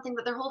get something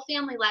that their whole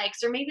family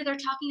likes, or maybe they're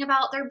talking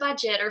about their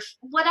budget, or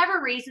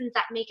whatever reasons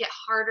that make it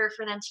harder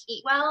for them to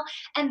eat well.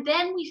 And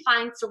then we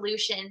find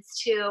solutions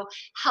to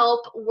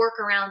help work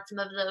around some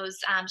of those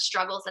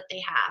struggles that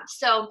they have.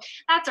 So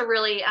that's a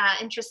really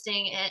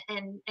interesting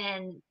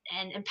and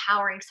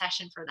empowering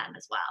session for them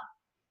as well.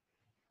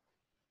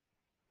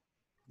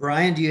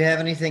 Brian, do you have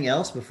anything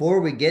else before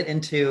we get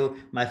into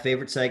my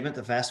favorite segment,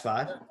 the Fast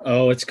Five?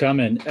 Oh, it's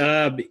coming.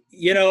 I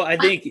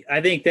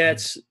think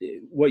that's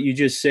what you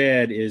just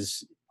said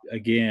is,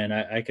 again,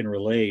 I can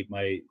relate.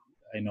 I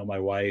know my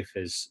wife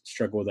has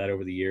struggled with that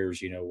over the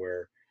years,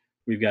 where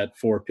we've got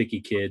 4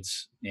 picky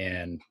kids,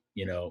 and,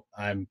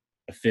 I'm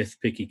a 5th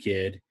picky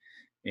kid.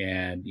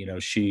 And,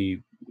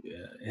 she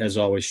has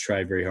always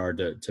tried very hard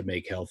to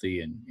make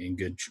healthy and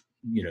good,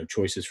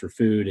 choices for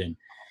food.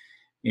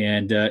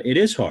 And it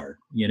is hard,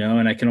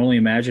 and I can only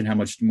imagine how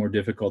much more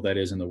difficult that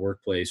is in the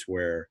workplace,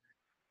 where,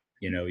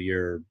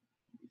 you're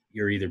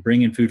either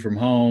bringing food from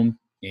home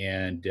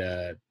and,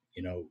 and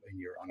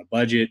you're on a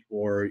budget,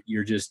 or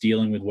you're just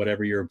dealing with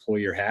whatever your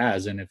employer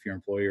has. And if your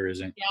employer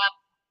isn't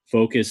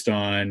focused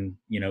on,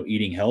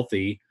 eating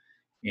healthy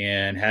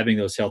and having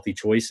those healthy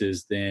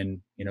choices,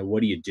 then,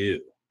 what do you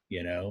do?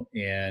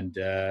 And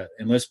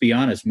let's be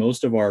honest,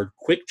 most of our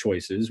quick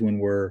choices when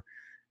we're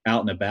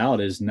out and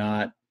about is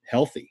not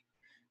healthy.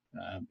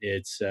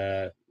 It's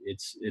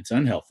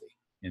unhealthy.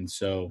 And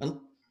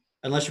so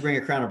unless you bring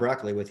a crown of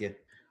broccoli with you,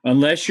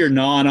 unless you're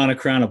gnawing on a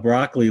crown of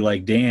broccoli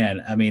like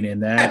Dan, I mean,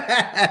 in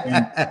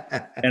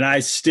that, and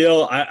I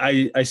still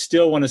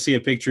want to see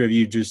a picture of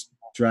you just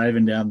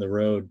driving down the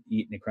road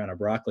eating a crown of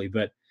broccoli.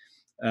 But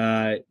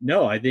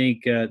no, I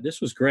think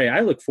this was great. I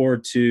look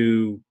forward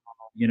to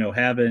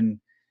having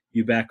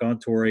you back on,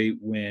 Tori,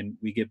 when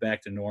we get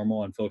back to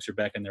normal and folks are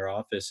back in their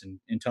office,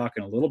 and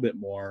talking a little bit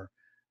more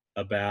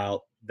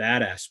about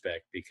that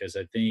aspect, because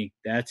I think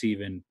that's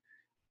even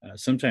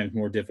sometimes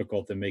more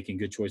difficult than making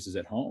good choices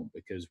at home,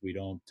 because we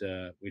don't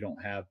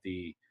have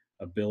the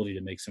ability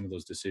to make some of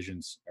those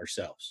decisions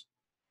ourselves.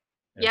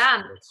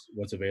 That's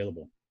what's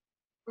available.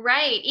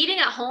 Right. Eating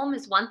at home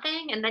is one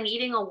thing, and then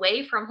eating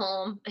away from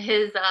home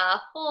is a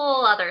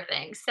whole other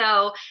thing.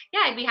 So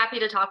yeah, I'd be happy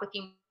to talk with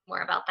you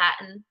more about that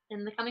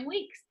in the coming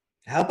weeks.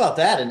 How about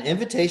that? An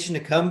invitation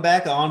to come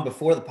back on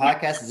before the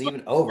podcast is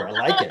even over. I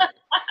like it.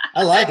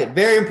 I like it.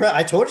 Very impressive.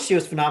 I told you she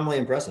was phenomenally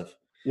impressive.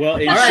 Well,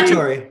 all right,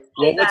 Tori.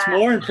 Well, what's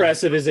more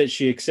impressive is that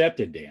she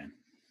accepted, Dan.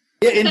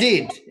 Yeah,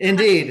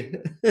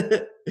 indeed.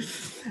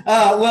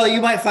 Well,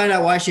 you might find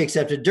out why she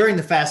accepted during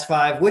the Fast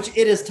Five, which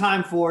it is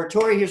time for.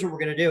 Tori, here's what we're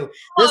going to do.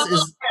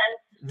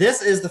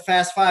 This is the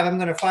Fast Five. I'm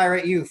going to fire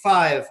at you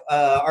 5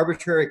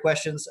 arbitrary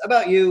questions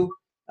about you,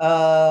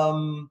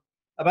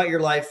 about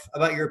your life,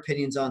 about your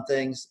opinions on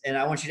things, and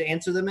I want you to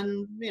answer them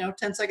in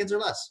 10 seconds or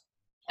less.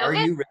 Are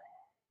Okay. you ready?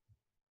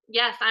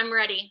 Yes, I'm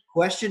ready.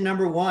 Question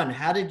number one,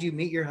 how did you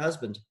meet your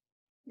husband?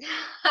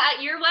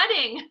 At your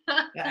wedding.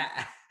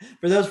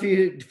 For those of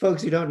you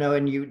folks who don't know,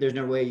 and there's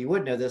no way you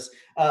would know this,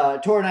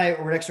 Tor and I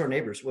were next door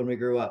neighbors when we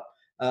grew up.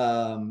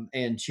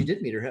 And she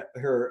did meet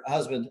her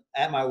husband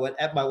at my wife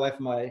and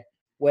my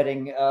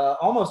wedding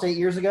almost 8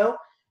 years ago.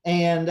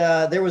 And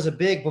there was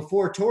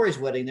before Tori's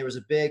wedding, there was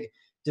a big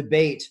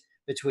debate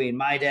between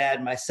my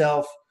dad,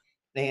 myself,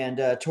 and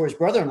Tori's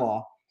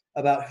brother-in-law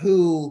about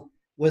who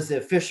was the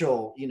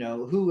official,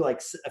 who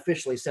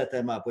officially set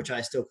them up, which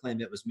I still claim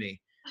it was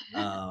me.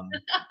 Well,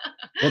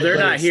 they're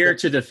not here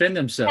to defend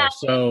themselves,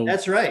 so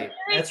that's right.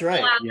 That's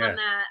right. Yeah.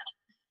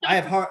 I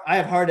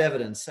have hard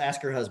evidence.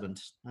 Ask her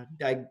husband.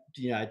 I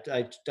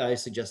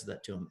suggested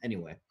that to him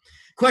anyway.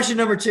 Question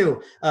number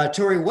two,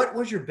 Tori, what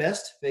was your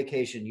best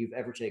vacation you've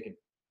ever taken?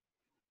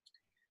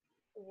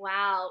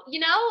 Wow.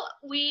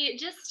 We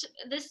just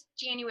this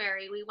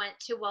January we went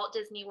to Walt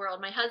Disney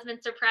World. My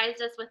husband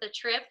surprised us with a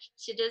trip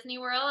to Disney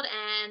World,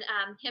 and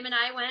him and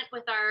I went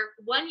with our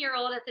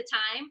 1-year-old at the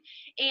time,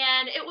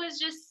 and it was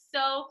just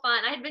so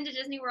fun. I had been to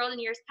Disney World in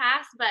years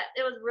past, but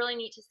it was really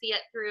neat to see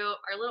it through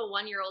our little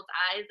 1-year-old's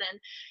eyes. And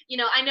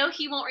I know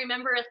he won't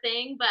remember a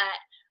thing,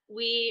 but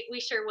we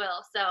sure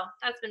will. So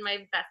that's been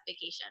my best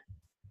vacation.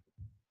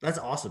 That's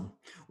awesome.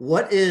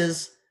 What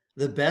is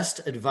the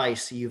best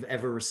advice you've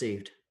ever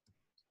received?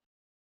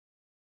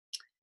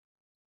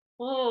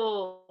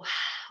 Oh,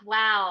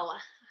 wow.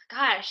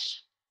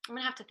 Gosh, I'm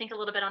gonna have to think a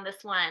little bit on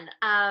this one.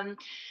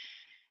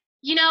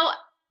 You know,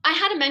 I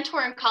had a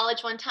mentor in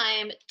college one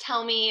time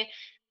tell me,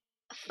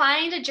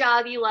 find a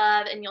job you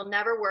love and you'll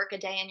never work a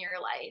day in your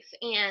life.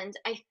 And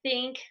I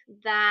think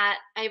that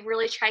I've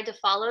really tried to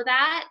follow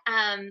that.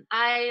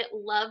 I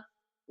love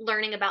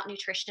learning about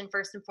nutrition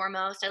first and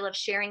foremost. I love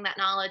sharing that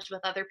knowledge with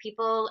other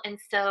people. And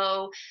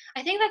so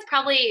I think that's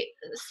probably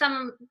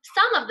some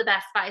of the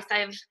best advice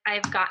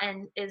I've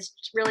gotten is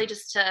really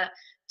just to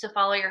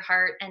follow your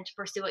heart and to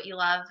pursue what you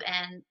love.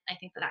 And I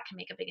think that can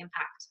make a big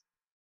impact.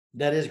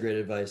 That is great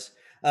advice.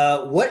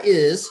 What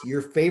is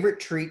your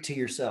favorite treat to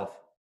yourself?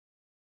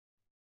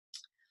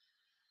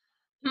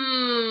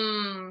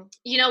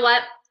 You know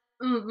what?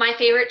 My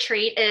favorite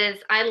treat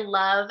is I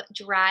love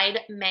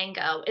dried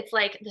mango. It's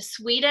like the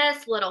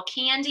sweetest little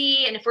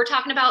candy. And if we're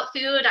talking about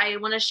food, I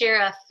want to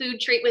share a food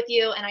treat with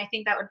you. And I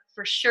think that would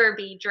for sure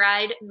be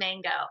dried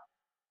mango.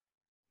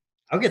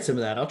 I'll get some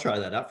of that. I'll try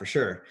that out for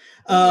sure.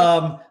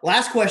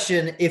 Last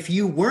question. If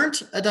you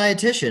weren't a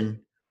dietitian,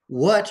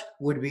 what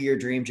would be your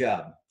dream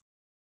job?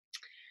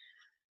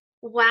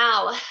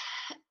 Wow.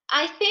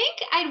 I think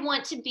I'd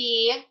want to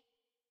be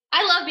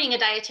I love being a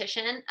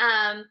dietitian,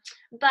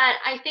 but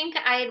I think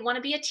I'd want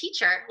to be a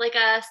teacher, like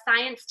a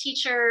science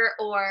teacher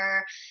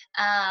or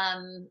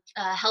a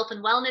health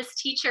and wellness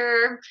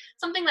teacher,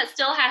 something that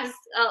still has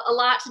a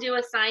lot to do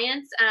with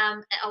science,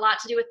 a lot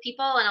to do with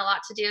people, and a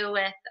lot to do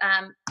with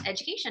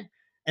education.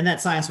 And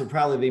that science would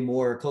probably be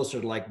more closer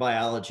to like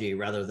biology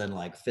rather than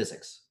like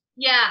physics.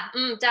 Yeah,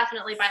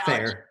 definitely biology.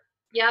 Fair.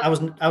 Yeah. I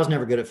was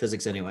never good at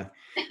physics anyway.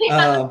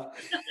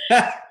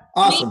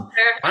 Awesome.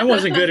 I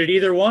wasn't good at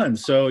either one.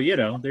 So,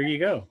 there you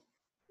go.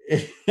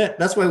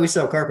 That's why we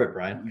sell carpet,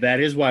 Brian. That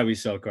is why we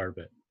sell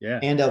carpet. Yeah.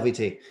 And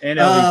LVT. And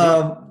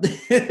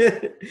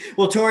LVT.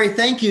 Well, Tori,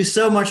 thank you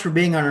so much for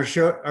being on our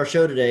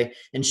show today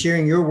and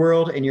sharing your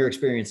world and your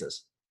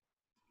experiences.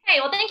 Hey,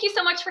 well, thank you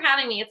so much for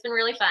having me. It's been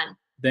really fun.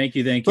 Thank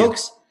you.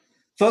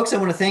 Folks, I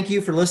want to thank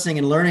you for listening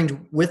and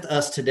learning with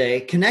us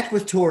today. Connect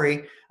with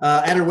Tori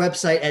at her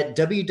website at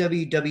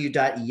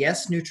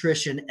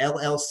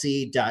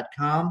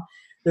www.yesnutritionllc.com.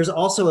 There's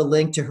also a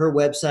link to her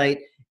website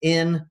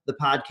in the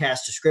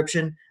podcast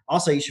description.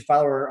 Also, you should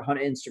follow her on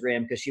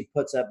Instagram because she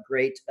puts up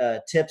great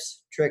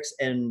tips, tricks,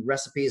 and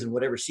recipes and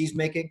whatever she's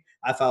making.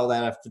 I follow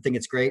that. I think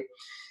it's great.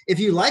 If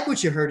you like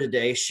what you heard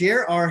today,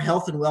 share our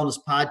health and wellness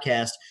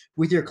podcast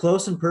with your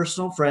close and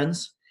personal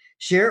friends.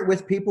 Share it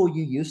with people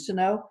you used to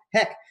know.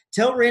 Heck,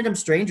 tell random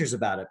strangers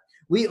about it.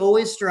 We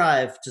always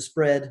strive to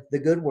spread the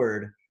good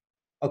word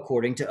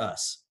according to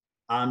us.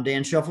 I'm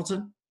Dan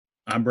Shuffleton.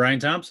 I'm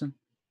Brian Thompson.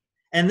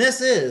 And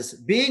this is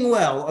Being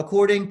Well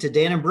According to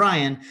Dan and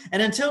Brian.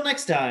 And until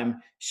next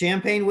time,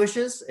 champagne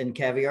wishes and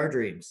caviar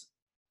dreams.